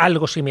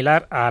algo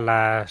similar a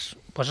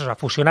a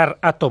fusionar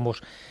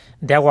átomos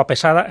de agua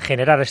pesada,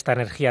 generar esta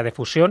energía de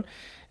fusión,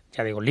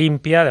 ya digo,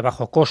 limpia, de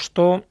bajo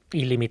costo,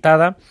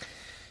 ilimitada,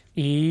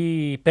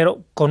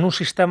 pero con un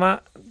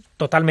sistema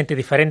totalmente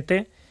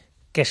diferente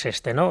que es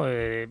este, ¿no?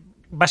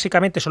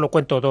 básicamente solo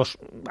cuento 2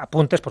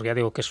 apuntes, porque ya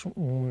digo que es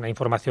una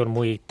información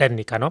muy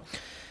técnica, ¿no?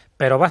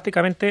 Pero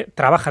básicamente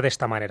trabaja de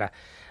esta manera.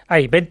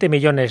 Hay 20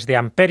 millones de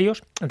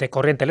amperios de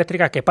corriente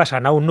eléctrica que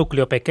pasan a un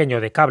núcleo pequeño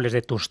de cables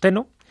de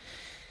tungsteno,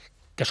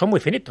 que son muy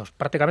finitos,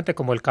 prácticamente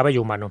como el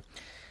cabello humano.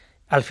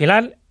 Al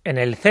final, en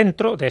el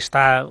centro de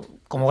esta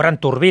como gran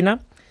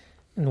turbina,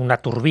 una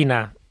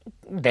turbina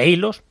de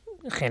hilos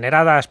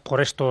generadas por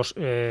estos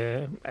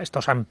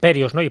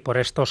amperios, ¿no? Y por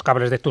estos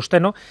cables de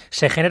tungsteno,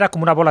 se genera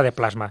como una bola de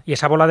plasma. Y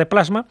esa bola de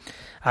plasma,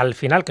 al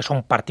final, que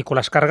son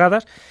partículas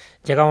cargadas,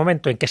 llega un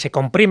momento en que se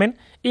comprimen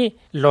y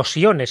los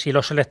iones y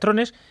los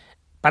electrones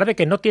parece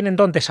que no tienen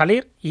dónde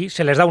salir y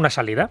se les da una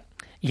salida.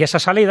 Y esa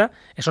salida,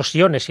 esos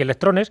iones y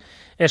electrones,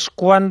 es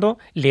cuando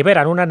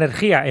liberan una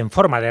energía en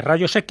forma de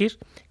rayos X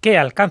que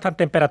alcanzan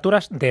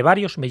temperaturas de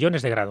varios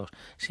millones de grados.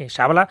 Sí,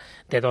 se habla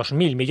de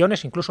 2.000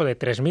 millones, incluso de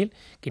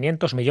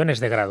 3.500 millones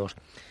de grados,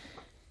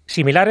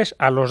 similares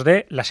a los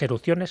de las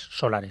erupciones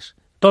solares.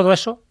 Todo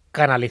eso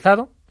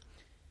canalizado,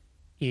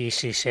 y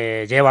si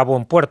se lleva a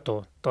buen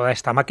puerto toda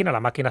esta máquina,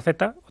 la máquina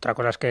Z, otra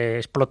cosa es que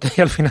explote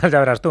y al final ya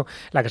verás tú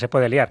la que se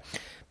puede liar.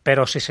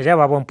 Pero si se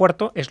lleva a buen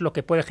puerto es lo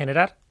que puede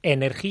generar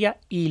energía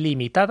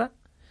ilimitada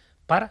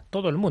para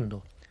todo el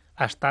mundo.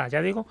 Hasta,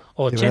 ya digo,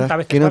 80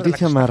 veces ¿Qué más de la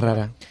noticia que más está.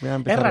 rara?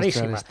 Es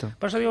rarísima.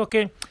 Por eso digo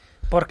que...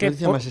 Porque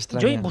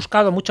yo he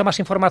buscado mucha más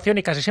información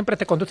y casi siempre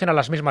te conducen a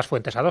las mismas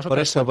fuentes, a 2 o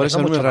 3 fuentes. Por eso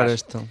no es muy mucho raro más.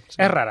 esto.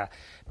 Sí. Es rara.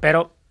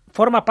 Pero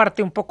forma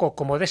parte un poco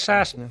como de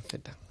esas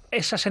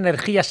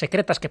energías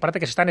secretas que parece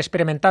que se están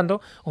experimentando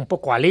un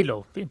poco al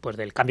hilo, en fin, pues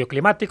del cambio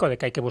climático, de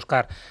que hay que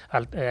buscar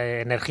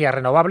energías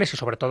renovables y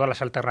sobre todo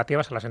las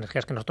alternativas a las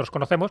energías que nosotros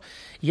conocemos,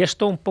 y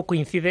esto un poco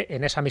incide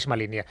en esa misma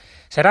línea.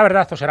 ¿Será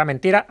verdad o será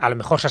mentira? A lo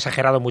mejor se ha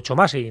exagerado mucho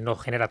más y no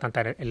genera tanta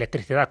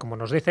electricidad como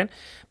nos dicen,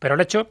 pero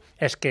el hecho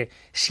es que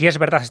si es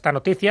verdad esta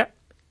noticia,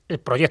 el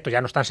proyecto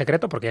ya no es tan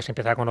secreto porque ya se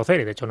empieza a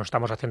conocer y de hecho nos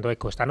estamos haciendo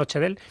eco esta noche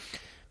de él,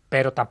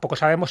 pero tampoco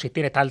sabemos si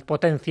tiene tal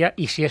potencia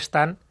y si es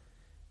tan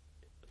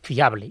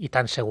fiable y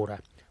tan segura.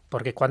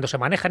 Porque cuando se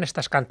manejan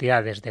estas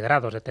cantidades de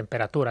grados, de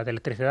temperatura, de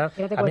electricidad,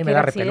 a mí me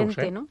da repelús,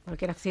 ¿eh? ¿No?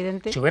 Cualquier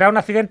accidente. Si hubiera un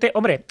accidente,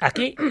 hombre,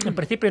 aquí en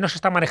principio no se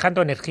está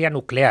manejando energía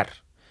nuclear.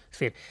 Es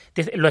decir,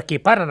 lo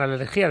equiparan a la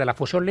energía de la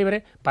fusión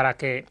libre para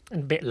que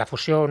la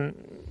fusión,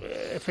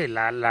 en fin,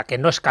 la que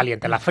no es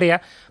caliente, la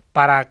fría,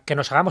 para que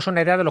nos hagamos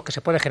una idea de lo que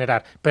se puede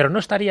generar. Pero no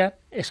estaría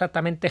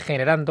exactamente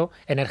generando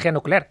energía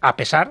nuclear, a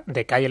pesar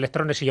de que hay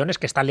electrones y iones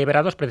que están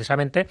liberados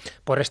precisamente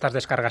por estas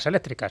descargas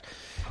eléctricas.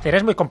 Es decir,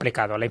 es muy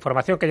complicado. La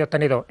información que yo he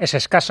tenido es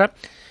escasa.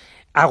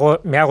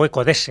 Me hago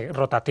eco de ese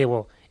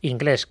rotativo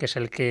inglés, que es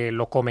el que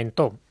lo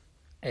comentó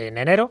en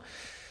enero.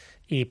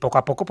 Y poco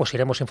a poco pues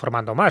iremos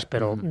informando más,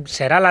 pero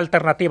 ¿será la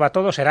alternativa a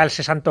todo? ¿Será el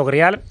santo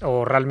grial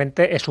o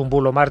realmente es un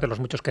bulo más de los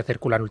muchos que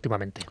circulan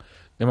últimamente?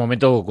 De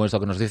momento, con esto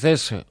que nos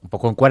dices, un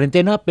poco en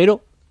cuarentena,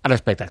 pero a la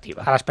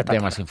expectativa. De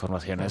más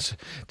informaciones.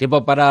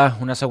 Tiempo para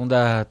una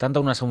segunda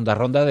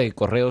ronda de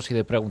correos y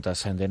de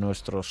preguntas de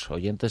nuestros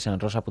oyentes en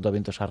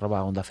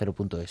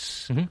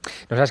rosa.vientos@ondacero.es.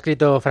 Nos ha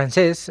escrito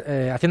Francés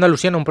haciendo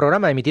alusión a un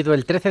programa emitido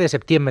el 13 de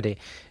septiembre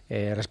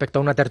respecto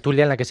a una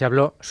tertulia en la que se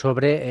habló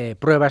sobre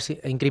pruebas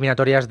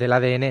incriminatorias del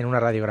ADN en una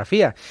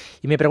radiografía.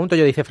 Y me pregunto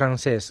yo, dice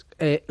Francés,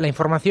 ¿la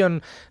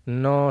información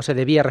no se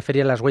debía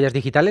referir a las huellas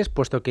digitales,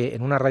 puesto que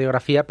en una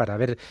radiografía para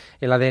ver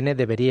el ADN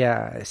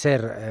debería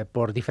ser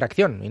por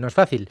difracción? Y no es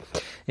fácil.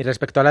 Y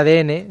respecto al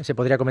ADN, se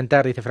podría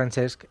comentar, dice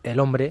Francesc, al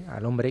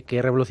hombre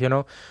que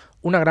revolucionó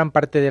una gran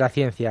parte de la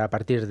ciencia a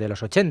partir de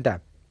los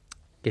 80,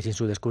 que sin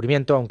su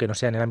descubrimiento, aunque no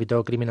sea en el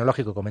ámbito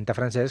criminológico, comenta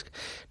Francesc,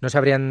 no se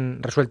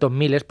habrían resuelto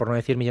miles, por no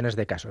decir millones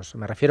de casos.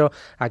 Me refiero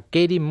a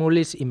Katie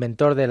Mullis,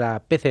 inventor de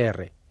la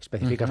PCR,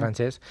 especifica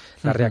Francesc,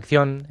 la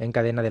reacción en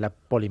cadena de la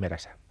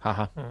polimerasa.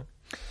 Ajá.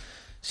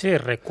 Sí,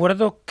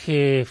 recuerdo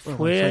que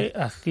fue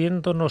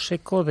haciéndonos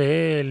eco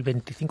del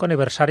 25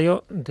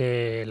 aniversario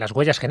de las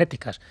huellas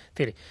genéticas. Es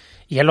decir,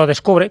 y él lo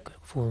descubre,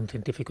 fue un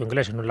científico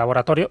inglés en un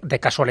laboratorio, de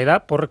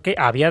casualidad, porque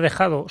había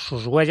dejado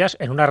sus huellas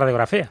en una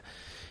radiografía.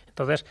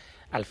 Entonces,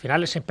 al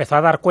final se empezó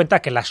a dar cuenta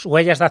que las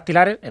huellas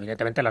dactilares,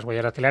 evidentemente las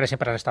huellas dactilares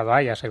siempre han estado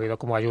ahí, ha servido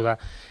como ayuda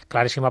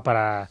clarísima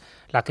para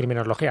la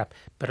criminología,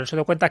 pero él se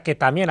dio cuenta que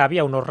también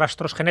había unos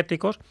rastros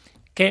genéticos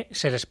que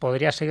se les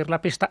podría seguir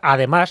la pista,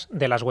 además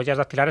de las huellas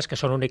dactilares que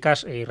son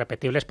únicas e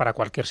irrepetibles para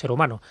cualquier ser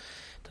humano.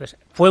 Entonces,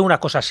 fue una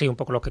cosa así, un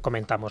poco lo que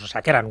comentamos, o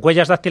sea, que eran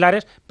huellas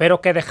dactilares,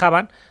 pero que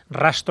dejaban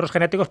rastros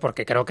genéticos,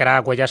 porque creo que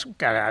eran huellas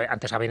que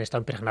antes habían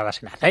estado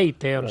impregnadas en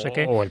aceite o no sé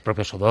qué. O el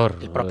propio sudor.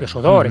 El propio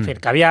sudor, en fin,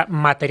 que había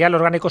material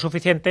orgánico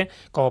suficiente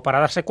como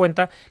para darse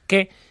cuenta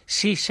que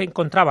sí se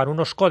encontraban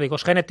unos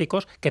códigos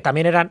genéticos que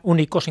también eran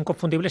únicos,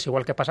 inconfundibles,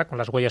 igual que pasa con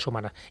las huellas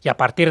humanas. Y a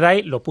partir de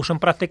ahí lo puso en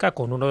práctica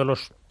con uno de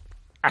los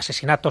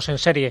asesinatos en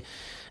serie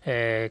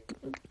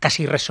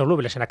casi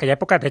irresolubles en aquella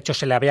época. De hecho,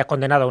 se le había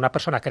condenado a una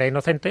persona que era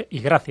inocente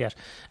y gracias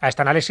a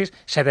este análisis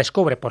se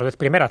descubre por vez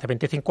primera, hace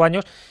 25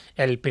 años,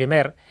 el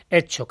primer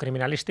hecho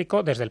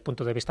criminalístico desde el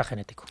punto de vista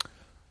genético.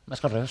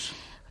 Más correos.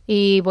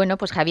 Y bueno,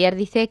 pues Javier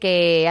dice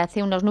que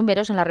hace unos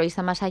números en la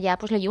revista Más Allá,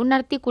 pues leyó un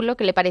artículo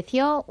que le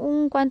pareció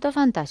un cuanto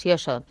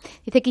fantasioso.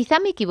 Dice, quizá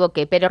me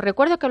equivoque, pero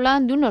recuerdo que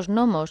hablaban de unos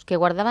gnomos que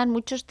guardaban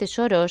muchos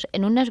tesoros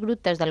en unas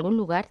grutas de algún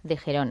lugar de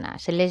Gerona.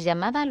 Se les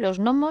llamaba los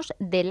gnomos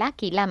de la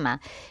Quilama,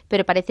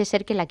 pero parece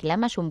ser que la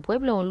Quilama es un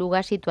pueblo, un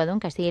lugar situado en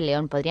Castilla y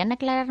León. ¿Podrían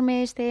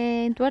aclararme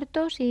este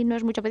entuerto, si no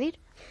es mucho pedir?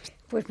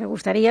 Pues me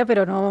gustaría,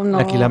 pero no...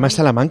 La Quilama es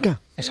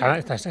Salamanca. Está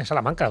en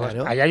Salamanca.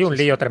 Claro. Ahí hay un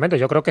lío tremendo.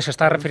 Yo creo que se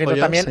está refiriendo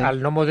también al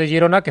gnomo de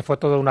Girona, que fue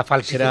toda una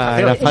falsificación.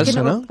 Era Es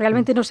falso, que ¿no?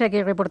 realmente no sé a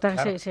qué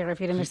reportaje se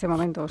refiere en este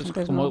momento.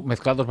 Entonces, Como no.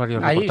 mezclados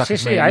varios Ahí,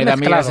 reportajes. sí, me hay da a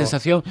mí la mezclado.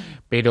 sensación,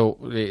 pero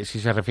si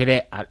se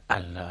refiere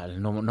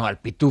al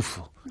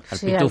pitufo. Al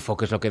Sí, pitufo,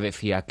 que es lo que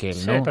decía aquel,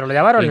 Sí, ¿no? pero le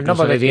llamaron el Incluso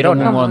gnomo de le dieron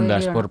Girona. un Gnomo de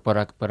ondas Girona.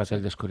 por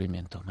aquel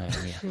descubrimiento, madre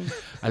mía.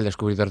 Al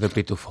descubridor del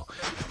pitufo.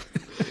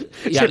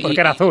 Sí, porque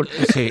era azul.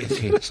 Sí,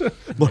 sí.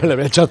 Bueno, le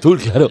había hecho azul,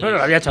 claro. Bueno,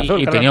 lo había hecho azul,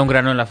 Y claro. tenía un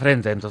grano en la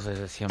frente, entonces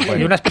decían, Y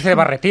bueno. una especie de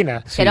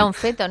barretina. Que era un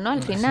feto, ¿no?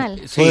 Al final.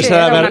 Sí, Puede ser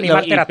era un haber-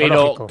 animal pero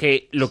teratológico.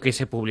 que lo que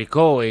se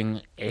publicó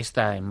en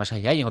Más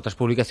Allá y en otras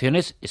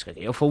publicaciones es que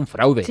aquello fue un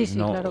fraude. Sí, sí,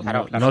 no, claro.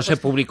 no, Claro, no se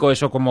publicó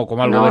eso como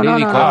algo No, no,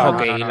 verídico, no, ojo, no,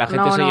 que no, no, la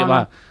gente no, se no, lleva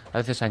no. a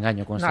veces a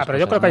engaño con No, estas pero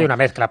yo cosas, creo que hay ¿no? una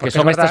mezcla, porque Que es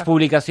son verdad- estas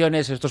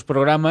publicaciones, estos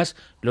programas,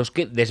 los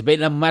que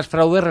desvelan más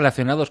fraudes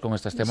relacionados con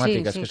estas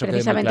temáticas. Sí, que sí, eso quede muy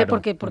precisamente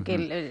claro.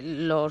 porque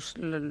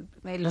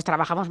los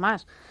trabajamos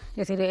más.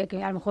 Es decir,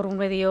 que a lo mejor un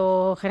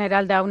medio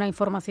general da una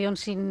información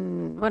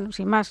sin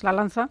más, la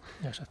lanza.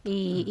 Exacto.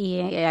 Y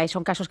ahí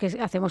son casos que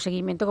hacemos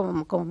seguimiento,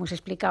 como hemos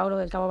explicado, lo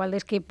del Cabo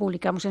Valdés, que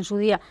publicamos en su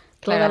día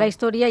toda Claro. la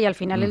historia y al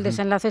final el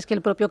desenlace es que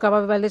el propio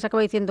Cabo Valdés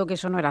acaba diciendo que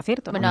eso no era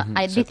cierto, ¿no? Bueno,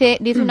 dice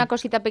una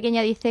cosita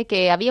pequeña, dice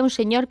que había un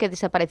señor que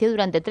desapareció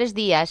durante 3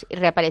 días y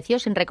reapareció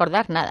sin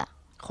recordar nada.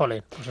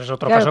 Jole, pues es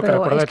otro Claro, caso que pero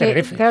recuerdo de es que,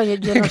 Tenerife. claro,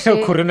 yo no que sé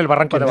ocurrió en el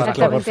barranco de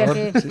Badajoz.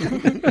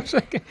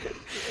 exactamente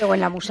Luego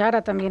en la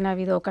Musara también ha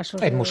habido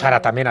casos. En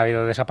Musara también ha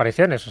habido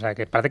desapariciones, o sea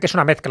que parece que es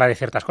una mezcla de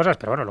ciertas cosas,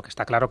 pero bueno, lo que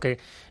está claro que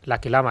la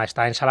Quilama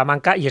está en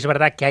Salamanca y es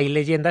verdad que hay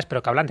leyendas,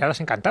 pero que hablan de hadas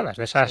encantadas,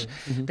 de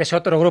ese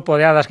otro grupo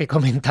de hadas que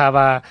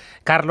comentaba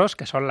Carlos,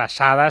 que son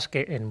las hadas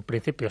que en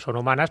principio son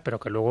humanas, pero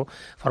que luego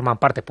forman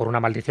parte por una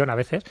maldición a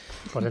veces,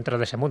 pues dentro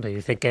de ese mundo. Y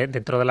dicen que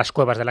dentro de las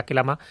cuevas de la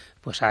Quilama,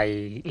 pues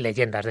hay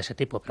leyendas de ese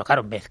tipo. Pero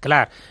claro,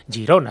 mezclar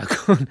Girona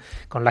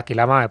con la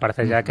Quilama me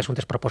parece ya que es un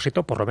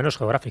despropósito, por lo menos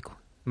geográfico.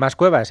 Más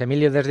cuevas.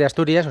 Emilio desde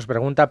Asturias os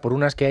pregunta por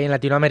unas que hay en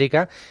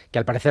Latinoamérica, que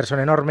al parecer son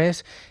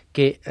enormes,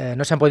 que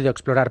no se han podido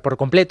explorar por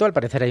completo. Al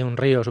parecer hay un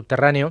río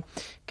subterráneo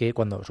que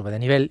cuando sube de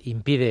nivel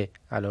impide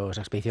a los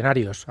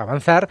expedicionarios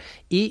avanzar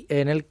y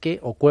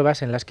o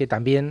cuevas en las que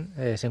también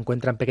se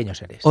encuentran pequeños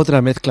seres.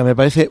 Otra mezcla, me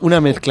parece una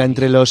mezcla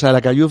entre los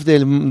Alacayuf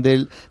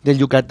del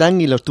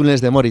Yucatán y los túneles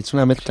de Moritz.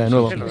 Una mezcla de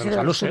nuevo. Sí, lo de Sí, los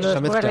aluses.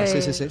 Otra mezcla, cuevas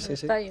de-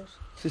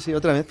 sí. Sí,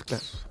 otra mezcla.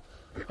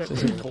 Pues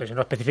si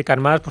no especifican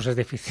más, pues es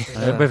difícil. A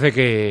mí me parece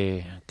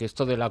que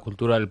esto de la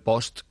cultura del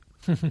post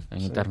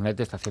en Internet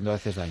está haciendo a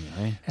veces daño,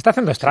 ¿eh? Está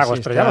haciendo estragos,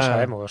 Sí, pero ya lo está-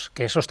 sabemos,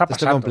 que eso está Esto es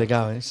pasando.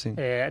 complicado, ¿eh? Sí.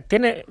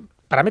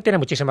 Para mí tiene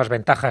muchísimas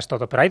ventajas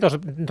todo, pero hay dos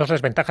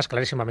desventajas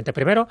clarísimamente.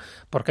 Primero,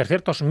 porque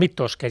ciertos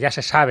mitos que ya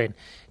se saben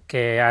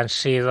que han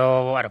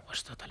sido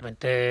pues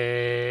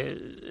totalmente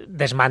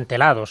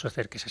desmantelados, es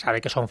decir, que se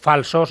sabe que son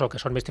falsos o que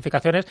son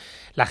mistificaciones,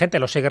 la gente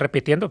los sigue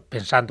repitiendo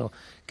pensando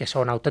que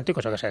son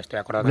auténticos. Yo que sé, estoy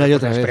acordando Una y del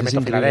otra vez, experimento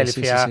es increíble,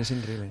 Filadelfia sí, es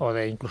increíble. o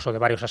de incluso de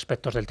varios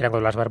aspectos del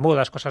Triángulo de las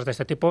Bermudas, cosas de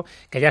este tipo,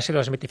 que ya han sido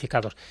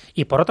desmitificados.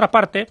 Y por otra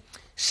parte,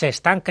 se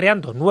están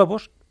creando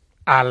nuevos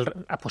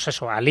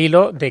al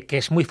hilo de que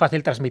es muy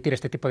fácil transmitir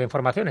este tipo de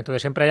información.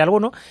 Entonces siempre hay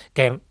alguno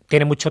que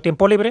tiene mucho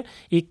tiempo libre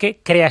y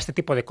que crea este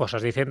tipo de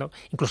cosas, diciendo,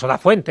 incluso da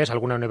fuentes,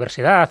 alguna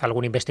universidad,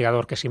 algún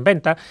investigador que se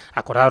inventa.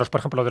 Acordaros, por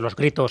ejemplo, de los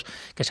gritos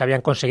que se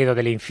habían conseguido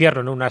del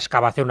infierno en una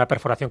excavación, una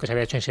perforación que se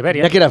había hecho en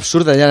Siberia. Ya que era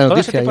absurda ya la Todo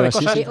ese noticia. tipo de iba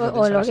así, cosas. sí. Sí,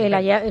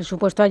 o el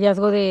supuesto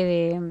hallazgo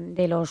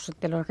de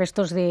los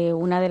restos de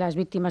una de las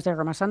víctimas de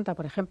Roma Santa,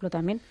 por ejemplo,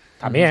 también.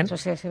 También. Eso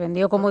se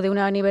vendió como de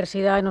una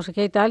universidad, no sé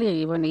qué y tal,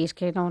 y bueno, y es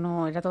que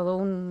no, era todo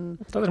un...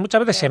 Entonces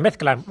muchas veces se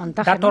mezclan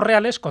montaje, datos ¿no?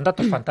 reales con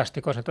datos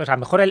fantásticos. Entonces a lo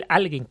mejor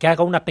alguien que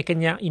haga una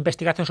pequeña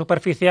investigación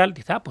superficial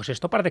dice, pues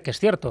esto parece que es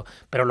cierto,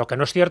 pero lo que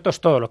no es cierto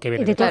es todo lo que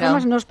viene. De todas Claro.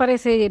 formas, ¿no os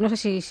parece, no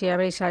sé si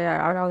habréis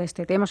hablado de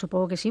este tema,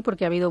 supongo que sí,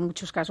 porque ha habido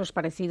muchos casos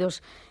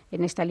parecidos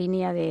en esta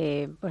línea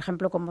de, por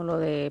ejemplo, como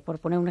por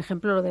poner un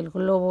ejemplo, lo del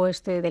globo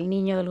del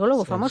niño del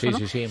globo famoso, sí,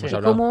 ¿no? sí, hemos Y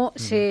hablado. cómo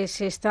se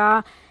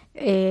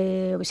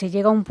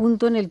llega a un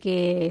punto en el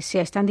que se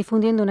están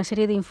difundiendo una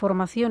serie de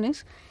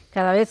informaciones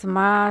cada vez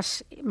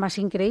más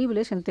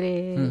increíbles,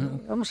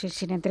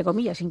 sin entre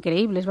comillas,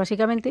 increíbles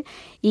básicamente,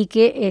 y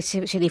que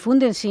se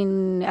difunden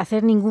sin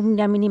hacer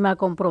ninguna mínima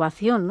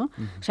comprobación, ¿no?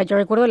 O sea, yo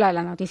recuerdo la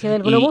noticia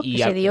del globo que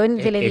se dio en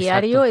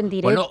telediario, exacto. en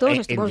directo,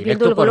 Bueno, estuvimos en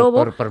viendo el directo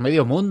globo. por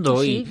medio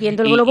mundo. Sí,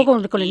 viendo el globo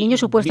con el niño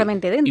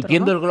supuestamente dentro, Y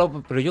viendo ¿no? el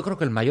globo, pero yo creo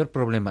que el mayor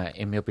problema,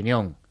 en mi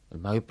opinión, el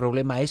mayor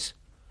problema es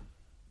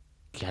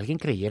que alguien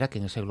creyera que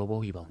en ese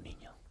globo iba un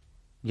niño.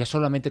 Ya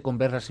solamente con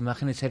ver las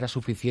imágenes era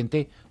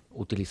suficiente,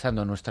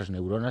 utilizando nuestras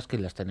neuronas, que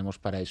las tenemos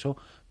para eso,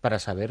 para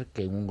saber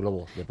que en un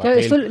globo de papel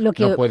esto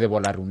no puede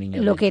volar un niño.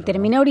 Lo dentro, que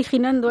termina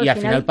originando y al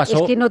final pasó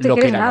es que no te lo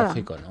que crees era nada.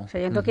 lógico, ¿no? O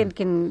sea, yo entiendo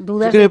que en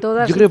dudas de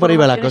todas. Yo creo que por ahí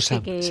va la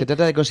informaciones cosa. Se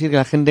trata de conseguir que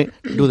la gente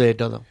dude de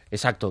todo.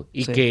 Exacto.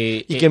 Y Sí.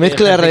 que, Y que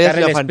mezcle la realidad y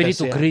la el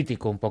espíritu fantasía.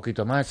 crítico un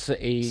poquito más.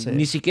 Y Sí.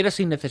 ni siquiera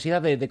sin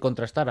necesidad de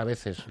contrastar a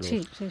veces los,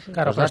 Sí.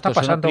 Claro, los pero está datos, ¿no?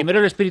 pasando. Primero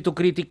el espíritu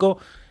crítico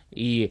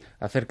y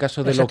hacer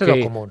caso de El lo sentido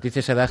que común. dice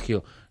ese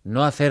adagio.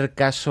 No hacer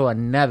caso a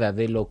nada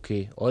de lo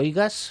que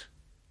oigas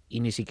y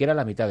ni siquiera a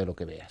la mitad de lo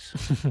que veas.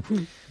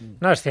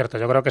 No, es cierto,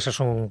 yo creo que ese es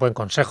un buen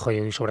consejo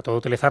y sobre todo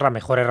utilizar la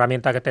mejor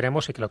herramienta que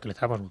tenemos y que la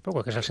utilizamos muy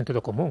poco, que es el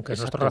sentido común, que es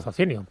nuestro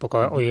raciocinio. Un poco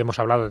hoy hemos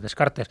hablado de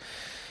Descartes.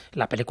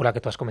 La película que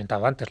tú has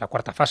comentado antes, La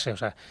cuarta fase, o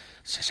sea,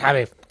 se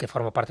sabe que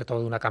forma parte todo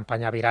de una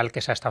campaña viral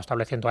que se ha estado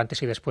estableciendo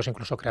antes y después,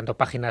 incluso creando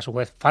páginas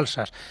web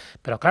falsas.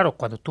 Pero claro,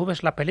 cuando tú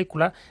ves la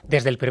película,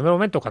 desde el primer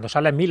momento, cuando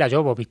sale Mila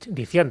Jovovich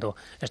diciendo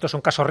estos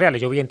son casos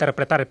reales, yo voy a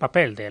interpretar el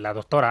papel de la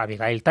doctora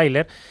Abigail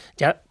Tyler,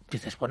 ya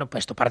dices, bueno,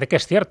 pues esto parece que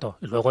es cierto.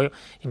 Y luego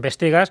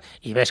investigas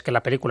y ves que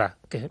la película,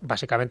 que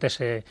básicamente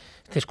se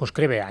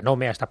circunscribe a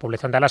Nome, a esta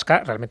población de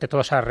Alaska, realmente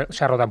todo se ha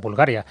rodado en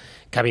Bulgaria,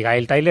 que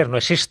Abigail Tyler no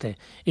existe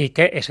y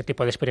que ese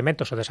tipo de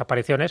experimentos o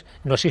desapariciones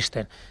no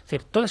existen. Es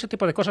decir, todo ese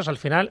tipo de cosas al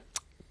final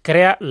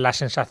crea la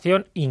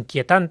sensación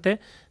inquietante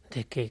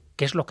de qué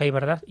es lo que hay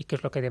verdad y qué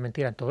es lo que hay de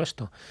mentira en todo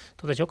esto.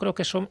 Entonces yo creo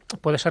que eso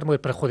puede ser muy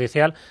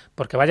perjudicial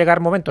porque va a llegar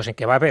momentos en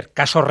que va a haber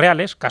casos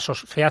reales,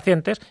 casos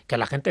fehacientes, que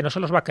la gente no se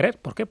los va a creer.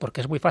 ¿Por qué?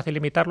 Porque es muy fácil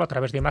imitarlo a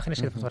través de imágenes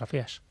y de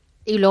fotografías.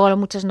 Y luego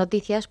muchas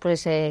noticias,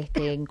 pues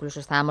que incluso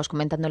estábamos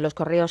comentando en los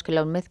correos que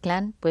lo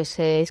mezclan, pues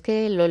es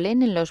que lo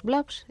leen en los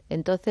blogs.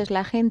 Entonces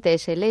la gente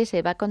se lee,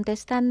 se va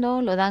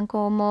contestando, lo dan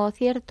como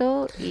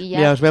cierto y ya...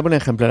 Mira, os voy a poner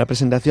un ejemplo. En la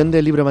presentación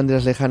del libro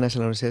Banderas Lejanas en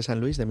la Universidad de San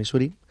Luis, de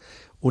Missouri,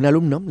 un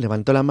alumno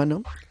levantó la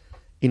mano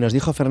y nos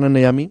dijo a Fernando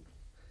y a mí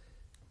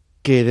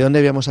que de dónde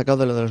habíamos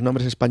sacado lo de los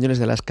nombres españoles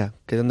de Alaska,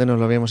 que de dónde nos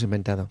lo habíamos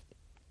inventado.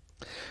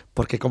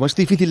 Porque como es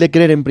difícil de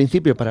creer en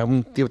principio para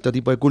un cierto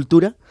tipo de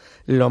cultura,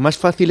 lo más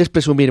fácil es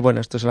presumir,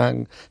 bueno, esto se lo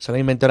han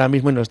inventado ahora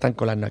mismo y nos lo están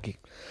colando aquí.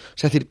 O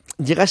sea, es decir,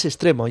 llega a ese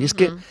extremo y es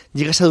que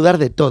llegas a dudar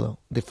de todo,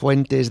 de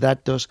fuentes,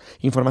 datos,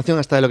 información,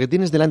 hasta de lo que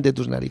tienes delante de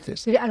tus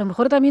narices. Sí, a lo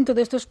mejor también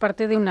todo esto es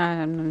parte de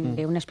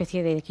una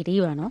especie de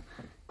deriva, ¿no?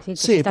 Sí,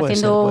 se está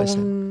haciendo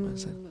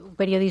un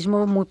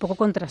periodismo muy poco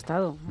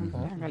contrastado,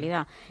 en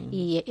realidad.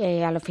 Y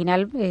al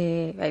final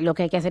lo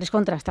que hay que hacer es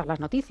contrastar las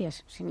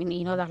noticias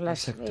y no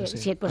darlas...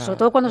 pues sobre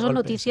todo cuando son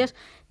noticias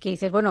que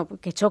dices, bueno,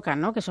 que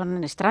chocan, ¿no? Que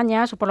son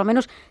extrañas, o por lo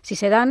menos si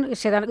se dan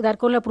dar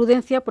con la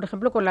prudencia, por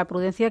ejemplo, con la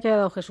prudencia que ha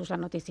dado Jesús la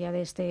noticia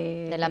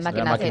de la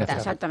máquina Z.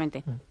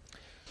 Exactamente.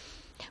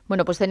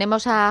 Bueno, pues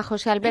tenemos a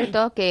José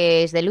Alberto,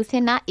 que es de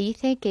Lucena, y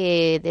dice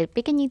que de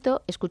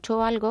pequeñito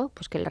escuchó algo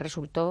pues que le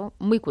resultó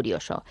muy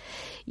curioso.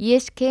 Y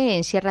es que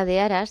en Sierra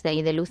de Aras, de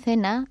ahí de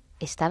Lucena,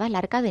 estaba el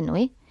Arca de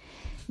Noé.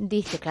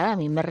 Dice, claro, a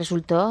mí me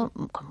resultó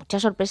con mucha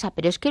sorpresa,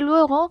 pero es que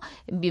luego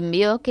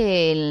vio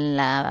que en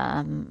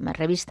la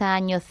revista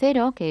Año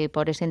Cero, que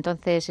por ese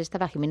entonces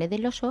estaba Jiménez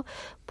del Oso,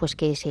 pues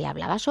que se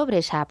hablaba sobre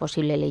esa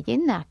posible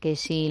leyenda, que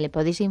si le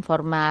podéis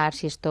informar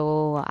si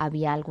esto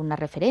había alguna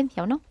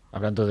referencia o no.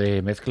 Hablando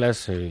de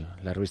mezclas,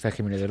 la revista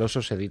Jiménez del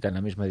Oso se edita en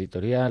la misma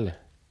editorial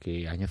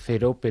que Año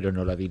Cero, pero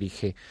no la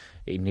dirige,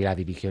 ni la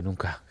dirigió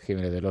nunca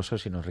Jiménez del Oso,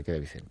 sino Enrique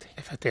de Vicente.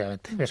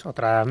 Efectivamente, es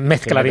otra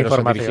mezcla de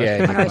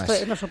información. Bueno,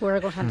 esto nos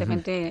ocurre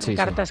constantemente,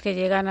 cartas que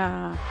llegan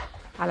a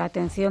la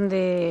atención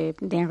de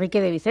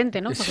Enrique de Vicente,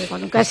 ¿no? Porque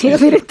cuando nunca ha sido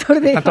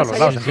director de... A todos los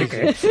lados,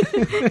 Enrique.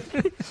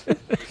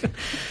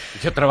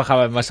 Yo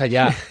trabajaba en Más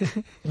Allá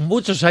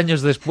muchos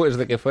años después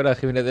de que fuera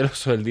Jiménez del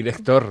Oso el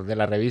director de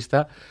la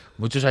revista,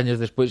 muchos años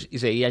después, y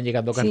seguían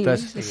llegando cartas.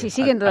 Sí,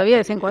 siguen todavía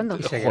de vez en cuando.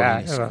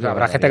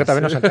 Habrá gente que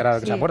todavía no se ha enterado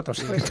de que se ha muerto.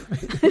 Sí.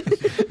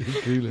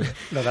 Increíble.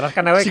 Lo de las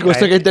cannabis. Si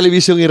cuesta que hay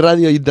televisión y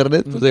radio e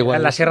internet, pues da igual.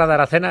 En la Sierra de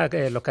Aracena,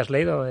 lo que has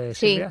leído,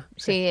 Silvia.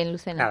 Sí, en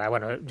Lucena. Nada,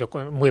 bueno, yo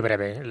muy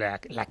breve.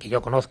 La que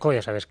yo conozco,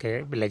 ya sabes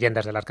que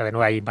leyendas del Arca de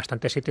Noé hay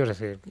bastantes sitios, es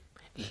decir,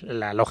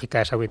 la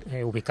lógica es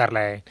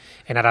ubicarla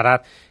en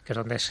Ararat, que es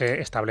donde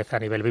se establece a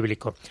nivel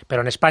bíblico.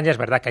 Pero en España es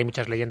verdad que hay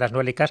muchas leyendas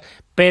noélicas,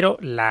 pero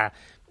la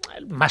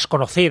más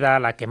conocida,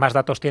 la que más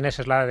datos tienes,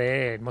 es la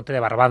del Monte de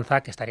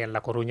Barbanza, que estaría en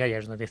La Coruña, y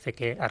es donde dice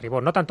que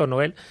arribó no tanto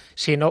Noel,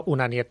 sino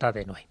una nieta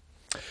de Noé.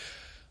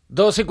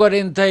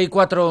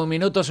 2:44,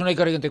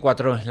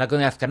 1:44 en la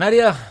Comunidad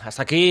Canaria.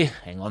 Hasta aquí,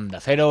 en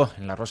Onda Cero,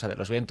 en La Rosa de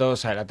los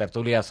Vientos, a la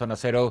tertulia Zona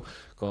Cero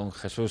con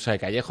Jesús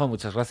Callejo.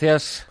 Muchas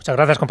gracias. Muchas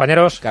gracias,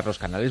 compañeros. Carlos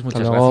Canales,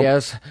 muchas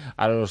gracias.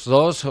 A los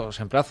dos os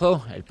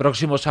emplazo el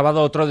próximo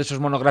sábado otro de esos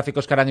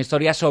monográficos que harán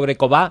historia sobre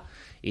Cobá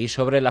y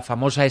sobre la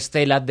famosa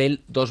estela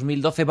del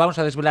 2012. Vamos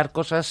a desvelar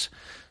cosas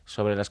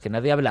sobre las que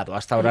nadie ha hablado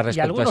hasta ahora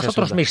respecto a ese algunos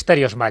otros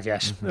misterios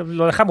mayas.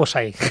 Lo dejamos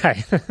ahí.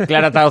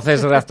 Clara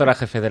Tauces, redactora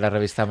jefe de la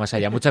revista Más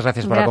Allá. Muchas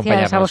gracias por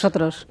acompañarnos. Gracias a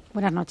vosotros.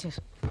 Buenas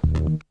noches.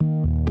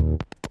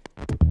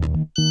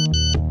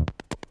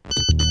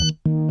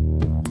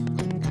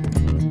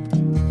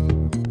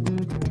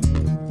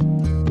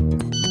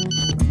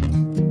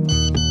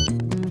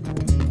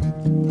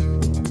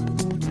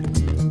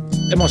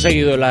 Hemos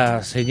seguido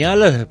la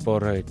señal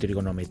por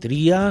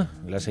trigonometría,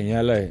 la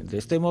señal de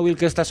este móvil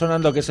que está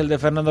sonando, que es el de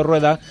Fernando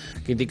Rueda,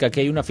 que indica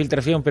que hay una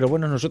filtración, pero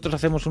bueno, nosotros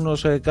hacemos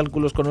unos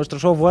cálculos con nuestro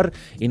software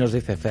y nos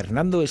dice,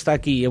 Fernando está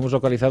aquí y hemos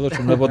localizado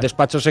su nuevo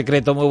despacho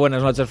secreto. Muy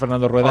buenas noches,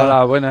 Fernando Rueda.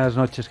 Hola, buenas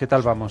noches, ¿qué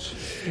tal vamos?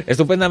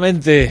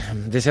 Estupendamente,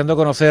 deseando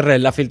conocer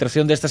la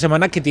filtración de esta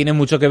semana, que tiene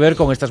mucho que ver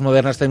con estas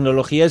modernas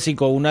tecnologías y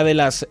con una de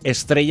las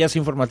estrellas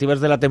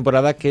informativas de la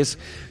temporada, que es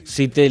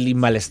Citel y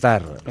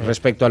Malestar,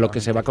 respecto a lo que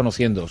se va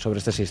conociendo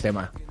sobre este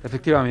sistema.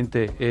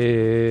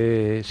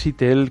 Efectivamente,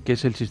 Citel, que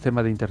es el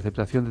sistema de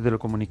interceptación de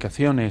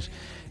telecomunicaciones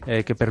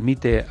que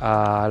permite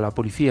a la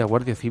Policía,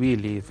 Guardia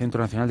Civil y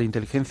Centro Nacional de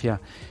Inteligencia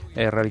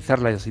realizar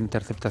las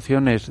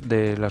interceptaciones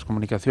de las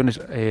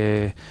comunicaciones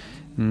de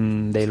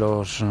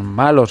los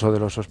malos o de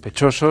los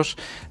sospechosos,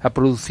 ha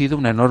producido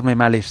un enorme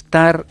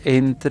malestar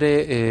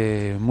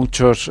entre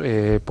muchos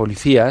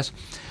policías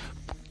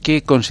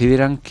que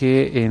consideran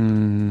que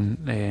en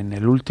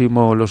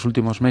los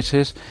últimos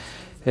meses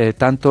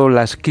tanto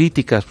las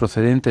críticas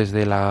procedentes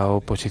de la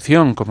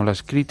oposición como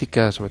las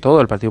críticas, sobre todo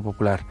del Partido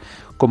Popular,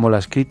 como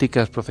las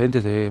críticas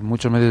procedentes de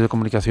muchos medios de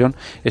comunicación,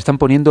 están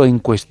poniendo en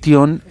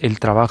cuestión el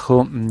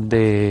trabajo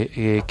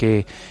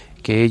que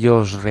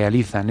ellos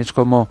realizan. Es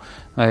como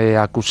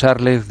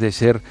acusarles de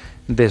ser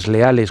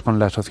desleales con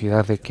la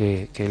sociedad de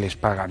que les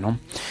paga, ¿no?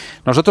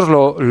 Nosotros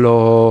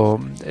lo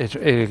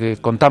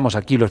contamos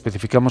aquí, lo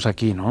especificamos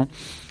aquí, ¿no?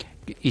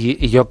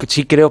 Y yo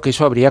sí creo que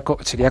eso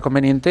sería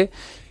conveniente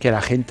que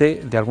la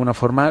gente de alguna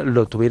forma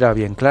lo tuviera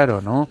bien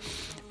claro, ¿no?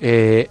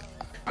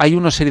 Hay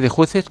una serie de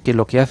jueces que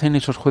lo que hacen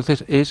esos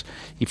jueces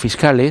y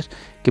fiscales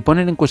que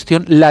ponen en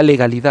cuestión la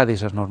legalidad de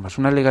esas normas,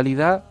 una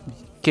legalidad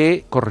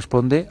que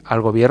corresponde al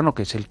gobierno,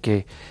 que es el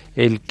que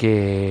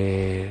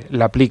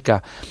la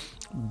aplica.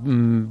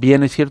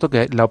 Bien es cierto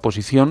que la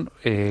oposición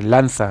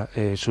lanza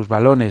sus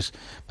balones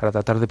para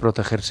tratar de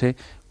protegerse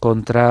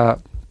contra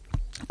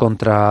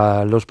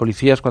los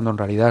policías, cuando en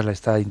realidad la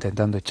está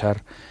intentando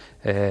echar.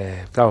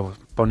 Claro,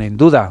 pone en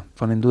duda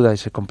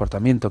ese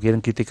comportamiento. Quieren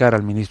criticar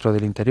al ministro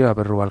del Interior, a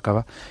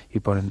Rubalcaba, y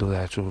ponen en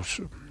duda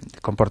sus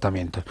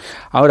comportamientos.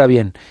 Ahora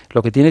bien,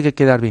 lo que tiene que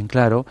quedar bien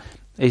claro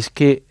es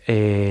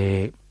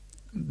que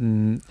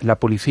la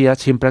policía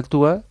siempre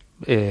actúa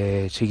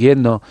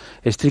siguiendo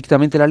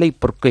estrictamente la ley,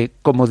 porque,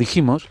 como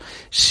dijimos,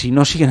 si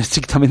no siguen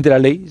estrictamente la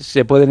ley,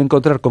 se pueden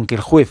encontrar con que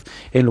el juez,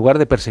 en lugar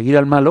de perseguir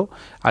al malo,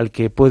 al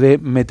que puede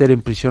meter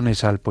en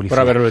prisiones al policía.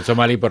 Por haberlo hecho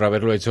mal y por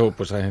haberlo hecho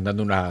pues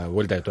dando una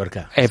vuelta de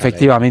tuerca.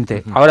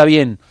 Efectivamente. Ahora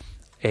bien,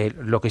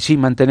 lo que sí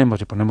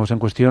mantenemos y ponemos en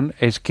cuestión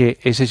es que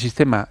ese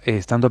sistema,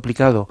 estando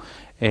aplicado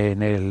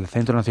en el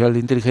Centro Nacional de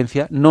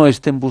Inteligencia, no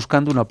estén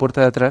buscando una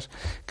puerta de atrás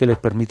que les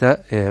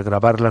permita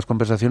grabar las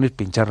conversaciones,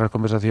 pinchar las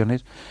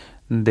conversaciones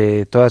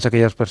de todas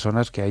aquellas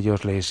personas que a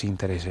ellos les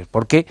interese.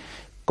 Porque,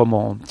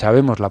 como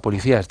sabemos, la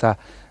policía está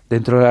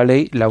dentro de la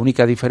ley. La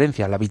única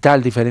diferencia, la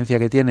vital diferencia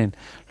que tienen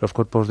los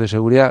cuerpos de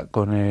seguridad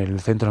con el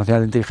Centro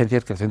Nacional de Inteligencia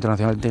es que el Centro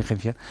Nacional de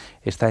Inteligencia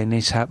está en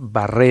esa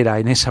barrera,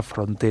 en esa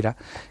frontera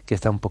que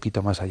está un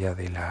poquito más allá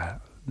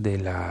de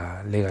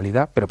la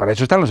legalidad. Pero para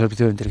eso están los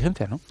servicios de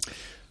inteligencia, ¿no?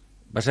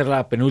 Va a ser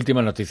la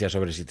penúltima noticia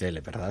sobre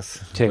Citel, ¿verdad?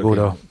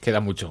 Seguro. Porque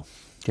queda mucho.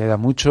 Queda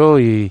mucho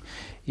y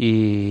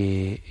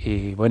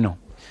bueno,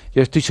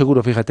 yo estoy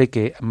seguro, fíjate,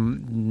 que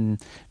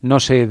no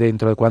sé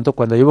dentro de cuánto,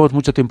 cuando llevamos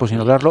mucho tiempo sin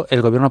hablarlo,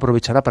 el gobierno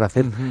aprovechará para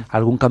hacer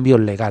algún cambio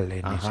legal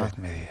en esas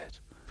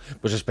medidas.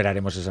 Pues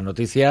esperaremos esa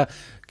noticia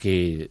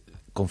que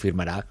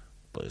confirmará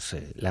pues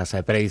las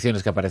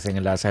predicciones que aparecen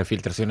en las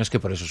filtraciones, que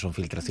por eso son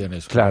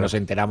filtraciones. Claro. Nos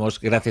enteramos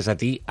gracias a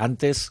ti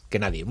antes que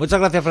nadie. Muchas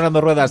gracias, Fernando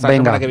Rueda. Hasta la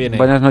semana que viene.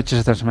 Buenas noches,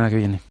 hasta la semana que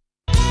viene.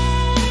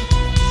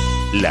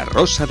 La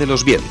Rosa de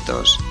los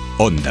Vientos.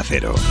 Onda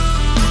Cero.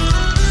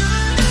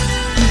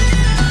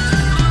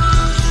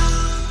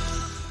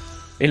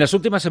 En las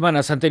últimas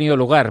semanas han tenido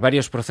lugar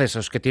varios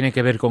procesos que tienen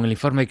que ver con el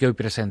informe que hoy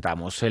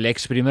presentamos. El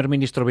ex primer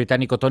ministro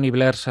británico Tony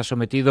Blair se ha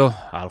sometido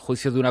al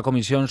juicio de una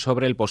comisión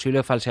sobre el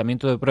posible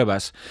falseamiento de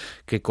pruebas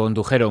que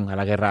condujeron a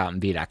la guerra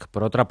de Irak.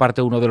 Por otra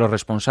parte, uno de los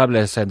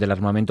responsables del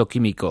armamento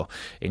químico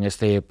en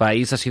este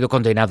país ha sido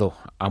condenado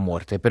a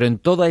muerte. Pero en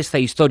toda esta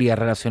historia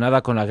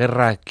relacionada con la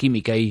guerra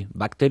química y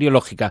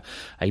bacteriológica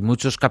hay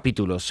muchos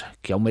capítulos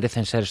que aún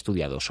merecen ser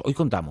estudiados. Hoy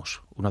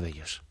contamos uno de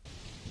ellos.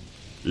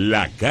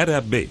 La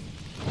cara B.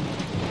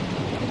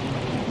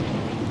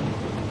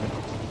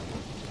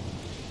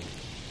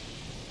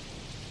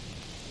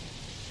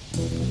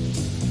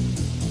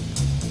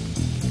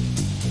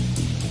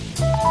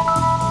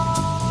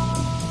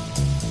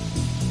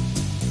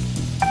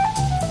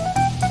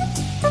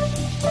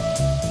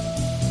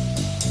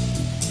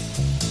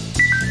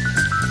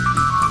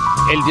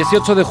 El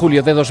 18 de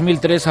julio de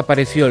 2003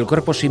 apareció el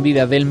cuerpo sin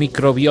vida del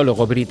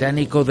microbiólogo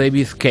británico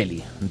David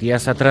Kelly.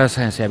 Días atrás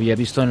se había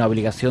visto en la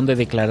obligación de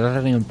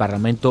declarar en el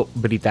Parlamento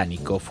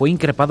británico. Fue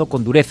increpado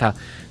con dureza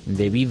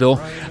debido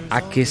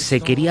a que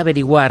se quería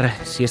averiguar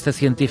si este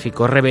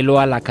científico reveló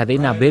a la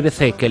cadena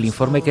BBC que el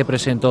informe que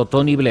presentó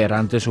Tony Blair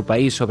ante su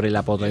país sobre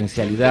la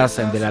potencialidad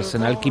del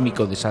arsenal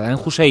químico de Saddam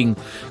Hussein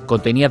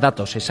contenía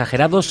datos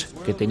exagerados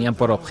que tenían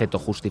por objeto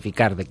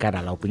justificar de cara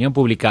a la opinión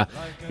pública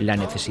la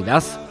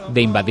necesidad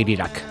de invadir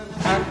Irak.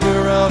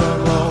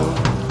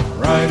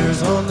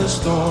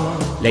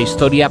 La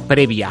historia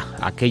previa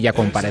a aquella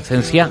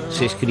comparecencia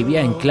se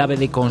escribía en clave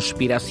de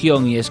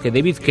conspiración, y es que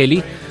David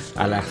Kelly,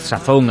 a la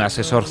sazón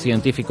asesor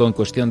científico en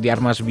cuestión de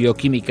armas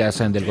bioquímicas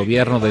del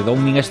gobierno de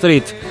Downing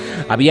Street,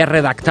 había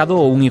redactado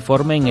un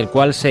informe en el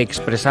cual se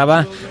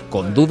expresaba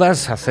con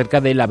dudas acerca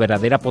de la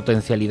verdadera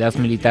potencialidad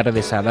militar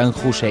de Saddam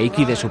Hussein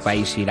y de su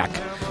país Irak.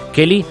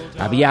 Kelly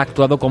había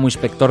actuado como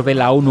inspector de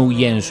la ONU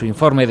y en su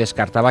informe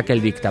descartaba que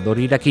el dictador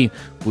iraquí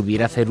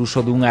pudiera hacer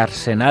uso de un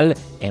arsenal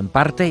en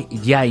parte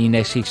ya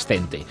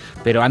inexistente.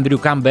 Pero Andrew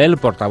Campbell,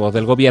 portavoz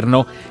del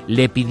gobierno,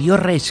 le pidió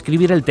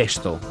reescribir el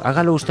texto.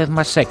 Hágalo usted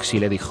más sexy,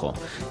 le dijo.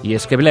 Y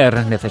es que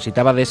Blair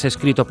necesitaba de ese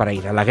escrito para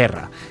ir a la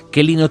guerra.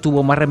 Kelly no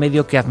tuvo más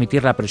remedio que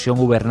admitir la presión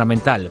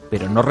gubernamental,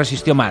 pero no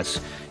resistió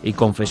más y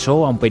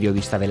confesó a un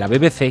periodista de la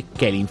BBC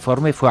que el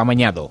informe fue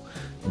amañado.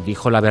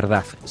 Dijo la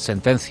verdad.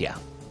 Sentencia: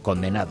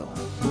 condenado.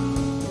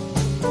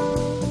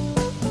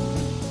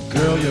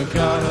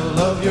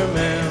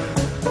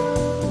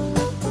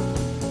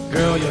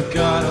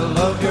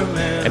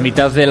 En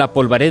mitad de la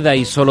polvareda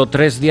y solo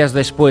 3 días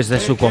después de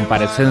su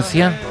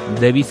comparecencia,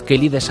 David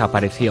Kelly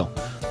desapareció.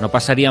 No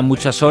pasarían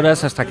muchas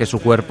horas hasta que su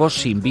cuerpo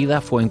sin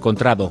vida fue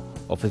encontrado.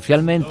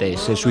 Oficialmente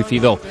se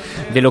suicidó.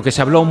 De lo que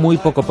se habló muy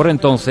poco por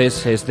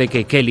entonces es de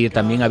que Kelly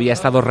también había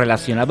estado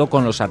relacionado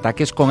con los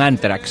ataques con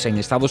Anthrax en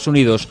Estados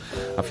Unidos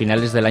a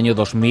finales del año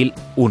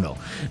 2001.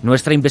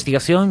 Nuestra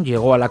investigación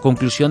llegó a la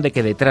conclusión de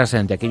que detrás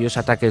de aquellos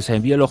ataques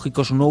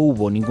biológicos no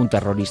hubo ningún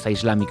terrorista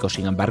islámico.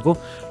 Sin embargo,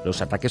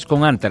 los ataques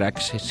con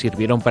Anthrax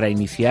sirvieron para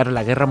iniciar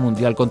la guerra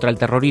mundial contra el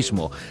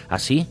terrorismo.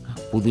 Así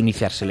pudo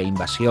iniciarse la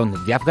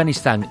invasión de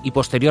Afganistán y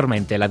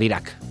posteriormente la de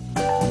Irak.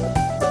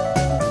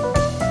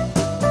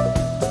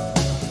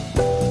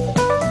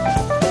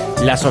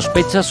 Las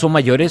sospechas son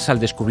mayores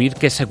al descubrir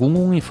que, según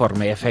un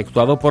informe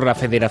efectuado por la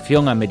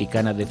Federación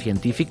Americana de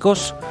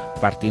Científicos,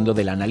 partiendo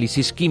del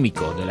análisis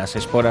químico de las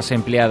esporas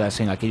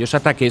empleadas en aquellos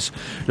ataques,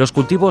 los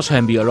cultivos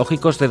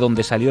biológicos de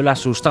donde salió la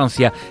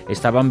sustancia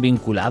estaban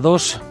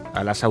vinculados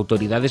a las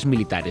autoridades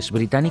militares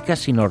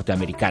británicas y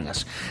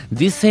norteamericanas.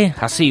 Dice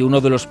así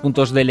uno de los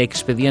puntos del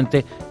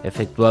expediente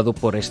efectuado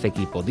por este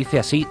equipo. Dice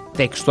así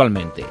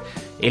textualmente: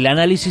 el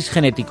análisis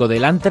genético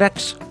del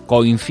Anthrax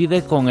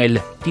coincide con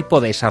el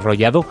tipo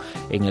desarrollado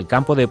en el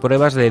campo de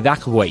pruebas de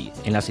Dagway,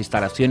 en las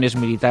instalaciones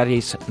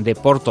militares de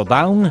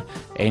Portadown,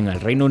 en el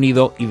Reino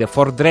Unido, y de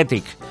Fort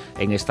Detrick,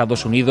 en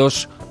Estados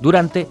Unidos,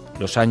 durante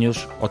los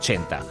años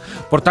 80.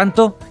 Por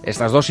tanto,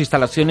 estas dos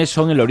instalaciones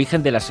son el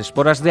origen de las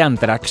esporas de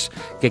Anthrax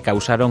que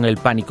causaron el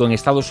pánico en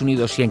Estados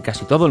Unidos y en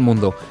casi todo el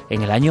mundo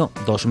en el año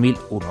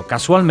 2001.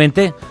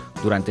 Casualmente,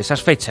 durante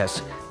esas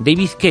fechas,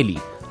 David Kelly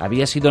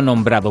había sido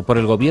nombrado por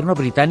el gobierno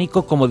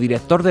británico como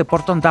director de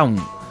Portadown.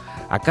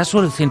 ¿Acaso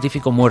el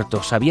científico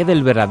muerto sabía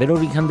del verdadero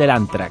origen del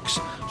Anthrax,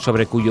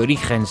 sobre cuyo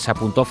origen se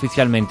apuntó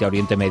oficialmente a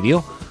Oriente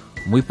Medio?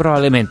 Muy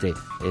probablemente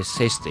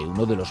es este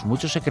uno de los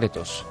muchos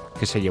secretos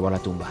que se llevó a la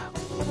tumba.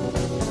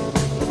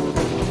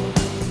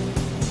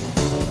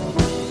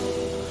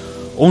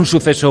 Un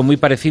suceso muy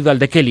parecido al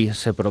de Kelly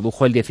se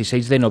produjo el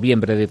 16 de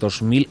noviembre de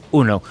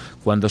 2001,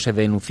 cuando se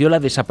denunció la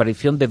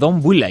desaparición de Don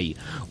Wheeley,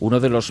 uno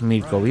de los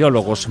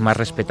microbiólogos más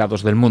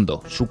respetados del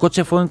mundo. Su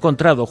coche fue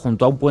encontrado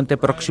junto a un puente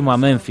próximo a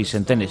Memphis,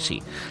 en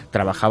Tennessee.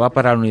 Trabajaba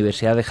para la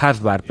Universidad de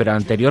Harvard, pero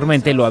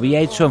anteriormente lo había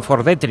hecho en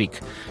Fort Detrick,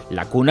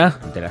 la cuna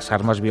de las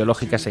armas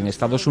biológicas en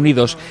Estados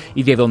Unidos,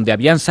 y de donde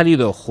habían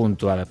salido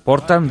junto a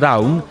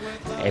Portadown,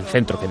 el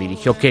centro que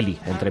dirigió Kelly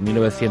entre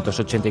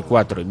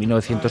 1984 y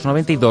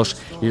 1992,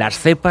 las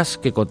cepas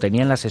que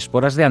contenían las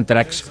esporas de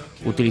Anthrax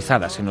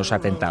utilizadas en los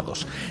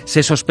atentados.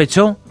 Se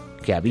sospechó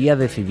que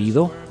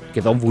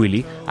Don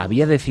Wheeley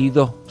había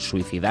decidido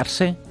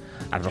suicidarse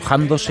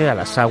arrojándose a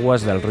las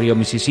aguas del río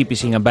Mississippi.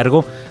 Sin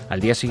embargo,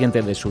 al día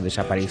siguiente de su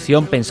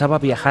desaparición pensaba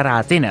viajar a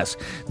Atenas.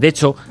 De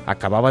hecho,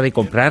 acababa de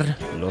comprar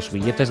los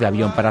billetes de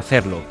avión para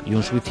hacerlo, y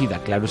un suicida,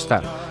 claro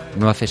está,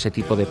 no hace ese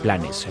tipo de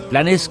planes.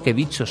 Planes que,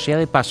 dicho sea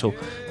de paso,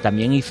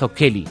 también hizo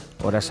Kelly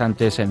horas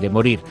antes de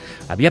morir.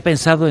 Había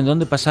pensado en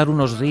dónde pasar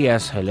unos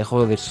días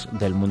lejos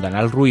del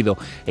mundanal ruido,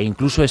 e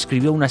incluso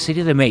escribió una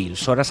serie de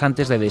mails horas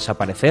antes de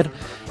desaparecer.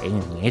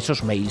 En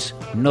esos mails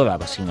no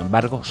daba, sin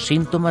embargo,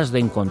 síntomas de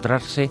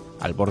encontrarse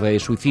al borde de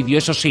suicidio.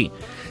 Eso sí,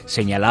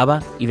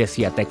 señalaba y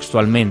decía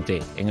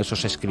textualmente en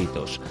esos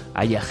escritos: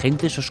 hay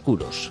agentes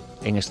oscuros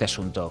en este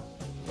asunto.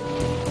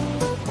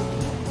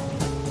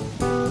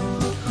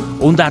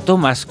 Un dato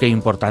más que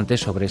importante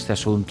sobre este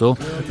asunto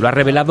lo ha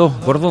revelado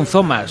Gordon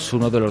Thomas,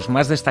 uno de los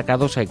más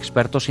destacados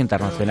expertos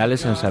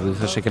internacionales en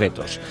servicios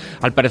secretos.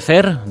 Al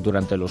parecer,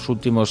 durante los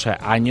últimos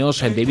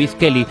años, David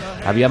Kelly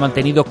había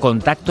mantenido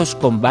contactos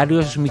con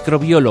varios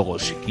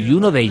microbiólogos y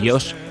uno de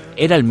ellos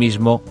era el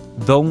mismo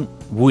Don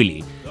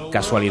Willie.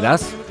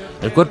 ¿Casualidad?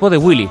 El cuerpo de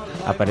Willie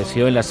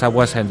apareció en las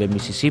aguas del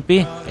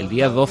Mississippi el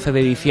día 12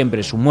 de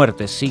diciembre. Su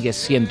muerte sigue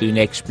siendo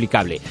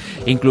inexplicable.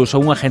 Incluso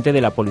un agente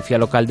de la policía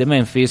local de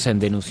Memphis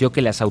denunció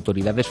que las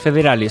autoridades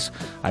federales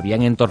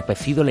habían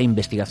entorpecido la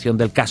investigación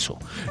del caso.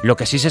 Lo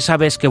que sí se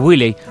sabe es que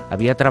Willie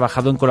había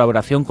trabajado en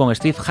colaboración con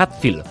Steve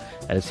Hatfield,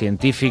 el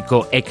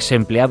científico ex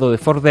empleado de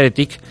Fort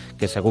Detrick,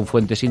 que según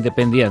fuentes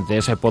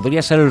independientes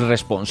podría ser el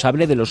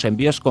responsable de los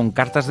envíos con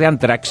cartas de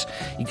anthrax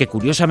y que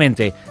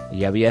curiosamente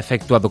ya había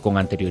efectuado con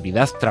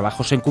anterioridad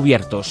trabajos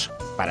encubiertos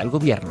para el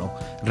gobierno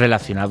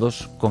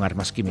relacionados con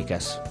armas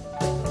químicas.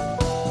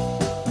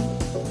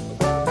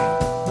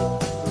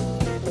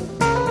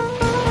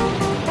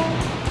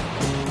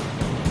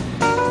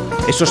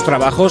 Esos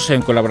trabajos,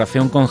 en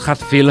colaboración con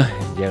Hatfield,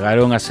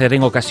 llegaron a ser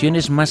en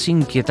ocasiones más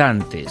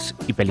inquietantes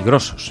y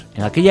peligrosos.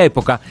 En aquella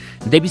época,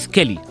 David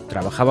Kelly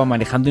trabajaba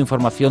manejando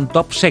información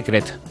top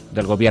secret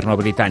del gobierno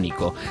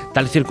británico.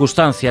 Tal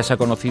circunstancia se ha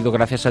conocido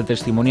gracias al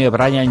testimonio de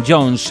Brian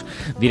Jones,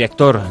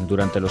 director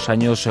durante los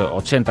años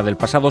 80 del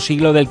pasado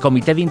siglo del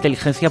Comité de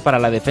Inteligencia para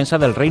la Defensa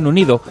del Reino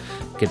Unido,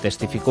 que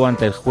testificó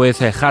ante el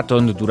juez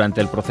Hatton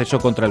durante el proceso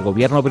contra el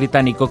gobierno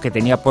británico que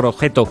tenía por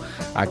objeto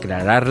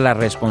aclarar la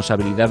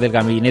responsabilidad del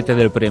gabinete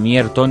del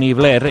premier Tony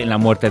Blair en la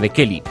muerte de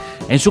Kelly.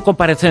 En su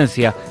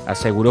comparecencia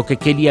aseguró que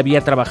Kelly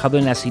había trabajado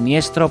en la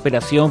siniestra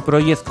operación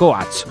Project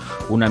Coats,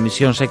 una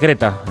misión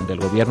secreta del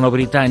gobierno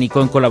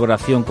británico en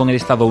colaboración con el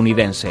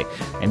estadounidense.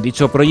 En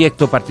dicho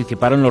proyecto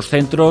participaron los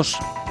centros,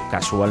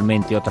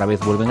 casualmente otra vez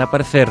vuelven a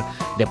aparecer,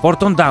 de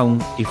Porton Down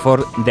y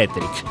Fort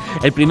Detrick.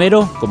 El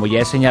primero, como ya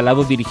he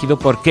señalado, dirigido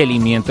por Kelly,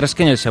 mientras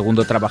que en el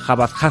segundo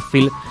trabajaba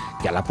Hatfield,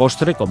 que a la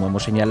postre, como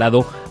hemos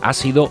señalado, ha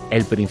sido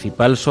el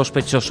principal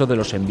sospechoso de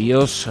los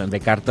envíos de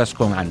cartas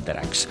con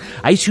anthrax.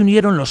 Ahí se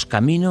unieron los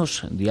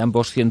caminos de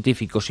ambos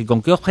científicos. ¿Y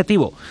con qué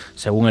objetivo?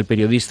 Según el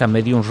periodista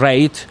Medium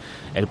Raid,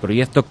 el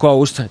proyecto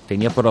Coast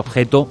tenía por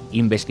objeto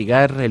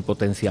investigar el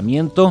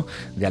potenciamiento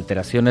de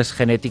alteraciones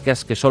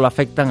genéticas que solo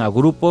afectan a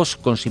grupos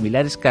con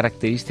similares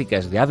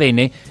características de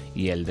ADN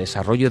y el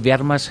desarrollo de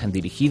armas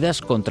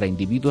dirigidas contra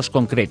individuos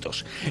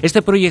concretos.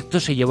 Este proyecto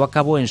se llevó a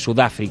cabo en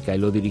Sudáfrica y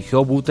lo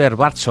dirigió Wouter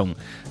Watson,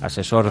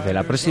 asesor de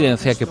la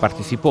presidencia que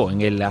participó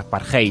en el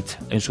apartheid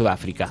en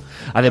Sudáfrica.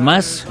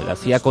 Además, la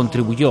CIA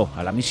contribuyó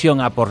a la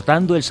misión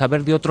aportando el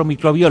saber de otro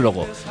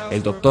microbiólogo,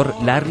 el doctor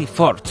Larry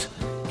Ford,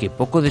 que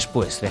poco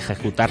después de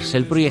ejecutarse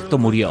el proyecto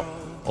murió,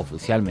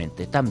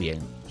 oficialmente también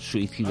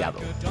suicidado.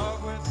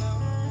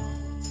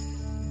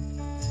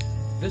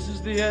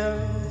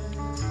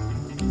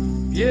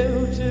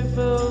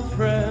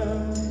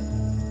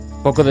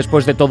 Poco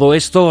después de todo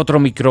esto, otro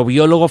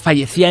microbiólogo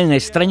fallecía en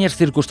extrañas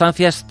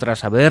circunstancias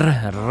tras haber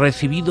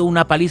recibido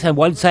una paliza en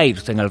Wiltshire,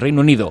 en el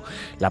Reino Unido.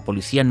 La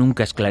policía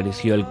nunca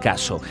esclareció el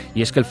caso,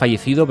 y es que el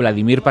fallecido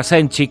Vladimir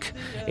Pasenchik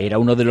era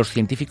uno de los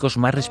científicos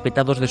más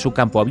respetados de su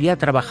campo. Había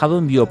trabajado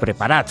en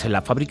Biopreparat,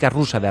 la fábrica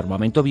rusa de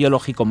armamento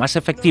biológico más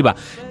efectiva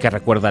que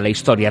recuerda la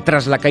historia.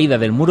 Tras la caída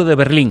del muro de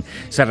Berlín,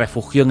 se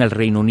refugió en el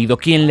Reino Unido.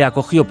 Quien le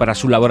acogió para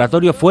su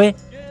laboratorio fue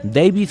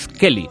David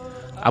Kelly.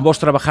 Ambos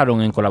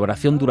trabajaron en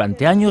colaboración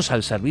durante años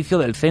al servicio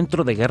del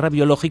Centro de Guerra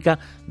Biológica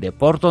de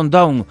Porton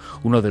Down,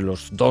 uno de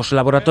los dos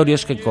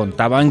laboratorios que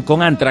contaban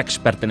con anthrax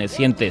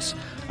pertenecientes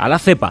a la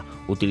cepa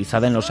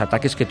utilizada en los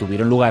ataques que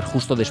tuvieron lugar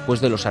justo después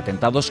de los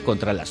atentados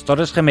contra las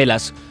Torres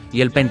Gemelas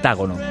y el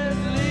Pentágono.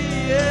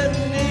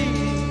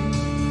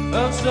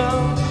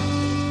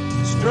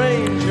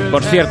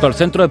 Por cierto, el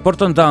centro de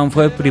Porton Down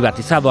fue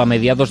privatizado a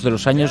mediados de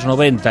los años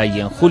 90 y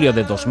en julio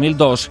de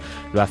 2002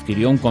 lo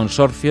adquirió un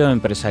consorcio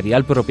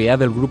empresarial propiedad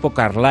del grupo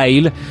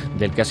Carlyle,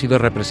 del que ha sido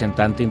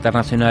representante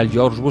internacional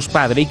George Bush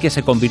padre y que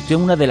se convirtió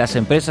en una de las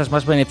empresas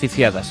más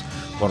beneficiadas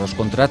por los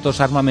contratos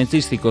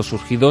armamentísticos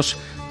surgidos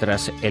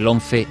tras el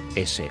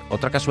 11S.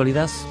 ¿Otra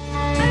casualidad?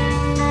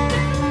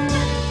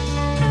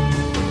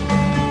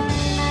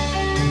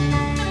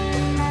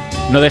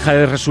 No deja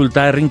de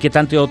resultar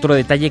inquietante otro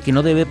detalle que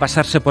no debe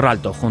pasarse por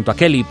alto. Junto a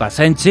Kelly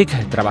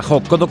Pasenchik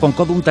trabajó codo con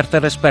codo un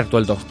tercer experto,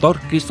 el doctor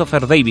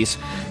Christopher Davis,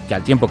 que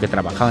al tiempo que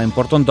trabajaba en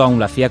Porton Down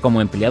lo hacía como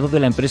empleado de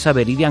la empresa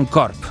Veridian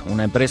Corp,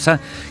 una empresa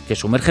que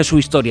sumerge su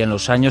historia en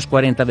los años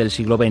 40 del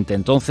siglo XX.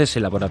 Entonces,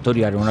 el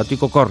laboratorio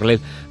aeronáutico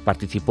Corlett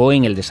participó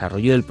en el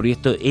desarrollo del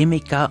proyecto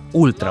MK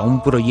Ultra,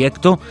 un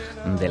proyecto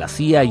de la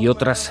CIA y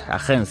otras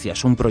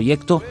agencias, un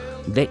proyecto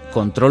de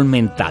control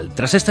mental.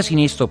 Tras este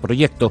siniestro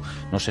proyecto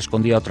no se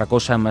escondía otra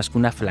cosa más que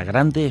una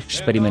flagrante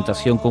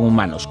experimentación con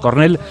humanos.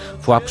 Cornell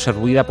fue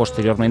absorbida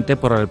posteriormente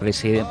por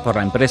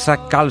la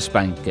empresa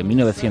Carlsbad, que en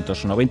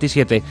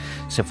 1997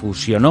 se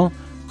fusionó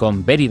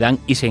con Veridian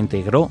y se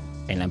integró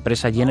en la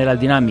empresa General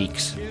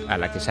Dynamics, a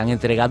la que se han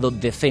entregado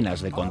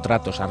decenas de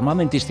contratos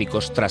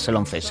armamentísticos tras el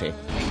 11S.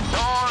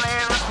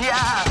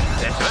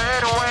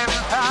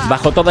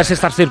 Bajo todas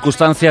estas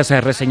circunstancias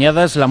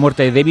reseñadas, la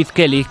muerte de David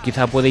Kelly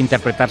quizá puede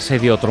interpretarse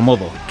de otro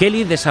modo.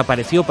 Kelly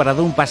desapareció para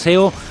dar un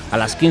paseo a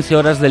las 15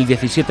 horas del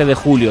 17 de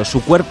julio.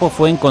 Su cuerpo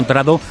fue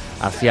encontrado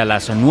hacia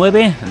las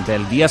 9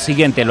 del día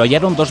siguiente. Lo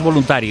hallaron 2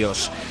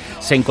 voluntarios.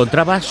 Se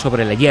encontraba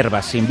sobre la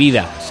hierba, sin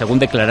vida. Según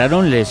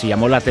declararon, les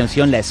llamó la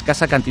atención la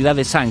escasa cantidad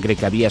de sangre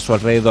que había a su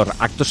alrededor.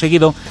 Acto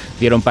seguido,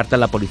 dieron parte a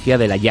la policía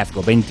del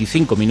hallazgo.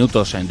 25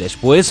 minutos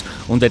después,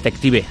 un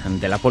detective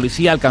de la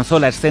policía alcanzó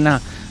la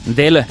escena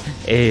del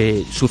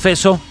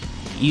suceso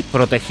y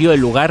protegió el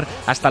lugar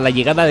hasta la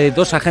llegada de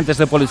 2 agentes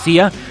de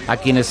policía a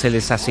quienes se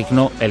les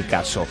asignó el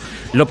caso.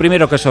 Lo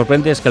primero que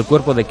sorprende es que el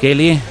cuerpo de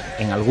Kelly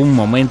en algún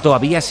momento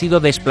había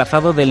sido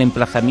desplazado del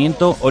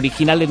emplazamiento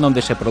original en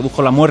donde se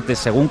produjo la muerte,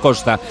 según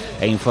consta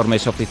en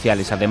informes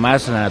oficiales.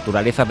 Además, la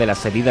naturaleza de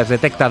las heridas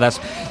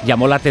detectadas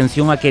llamó la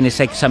atención a quienes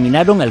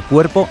examinaron el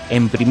cuerpo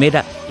en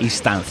primera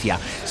instancia.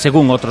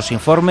 Según otros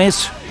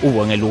informes,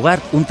 hubo en el lugar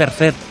un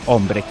tercer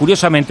hombre.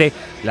 Curiosamente,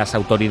 las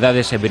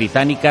autoridades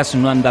británicas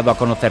no han dado a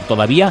conocer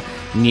todavía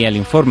ni el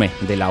informe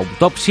de la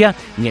autopsia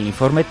ni el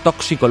informe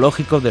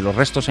toxicológico de los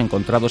restos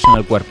encontrados en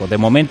el cuerpo.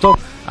 De momento,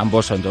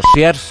 ambos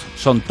dossiers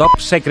son top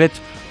secret,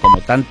 como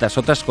tantas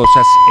otras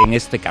cosas en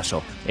este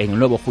caso. En el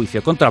nuevo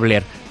juicio contra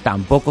Blair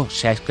tampoco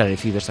se ha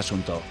esclarecido este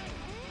asunto.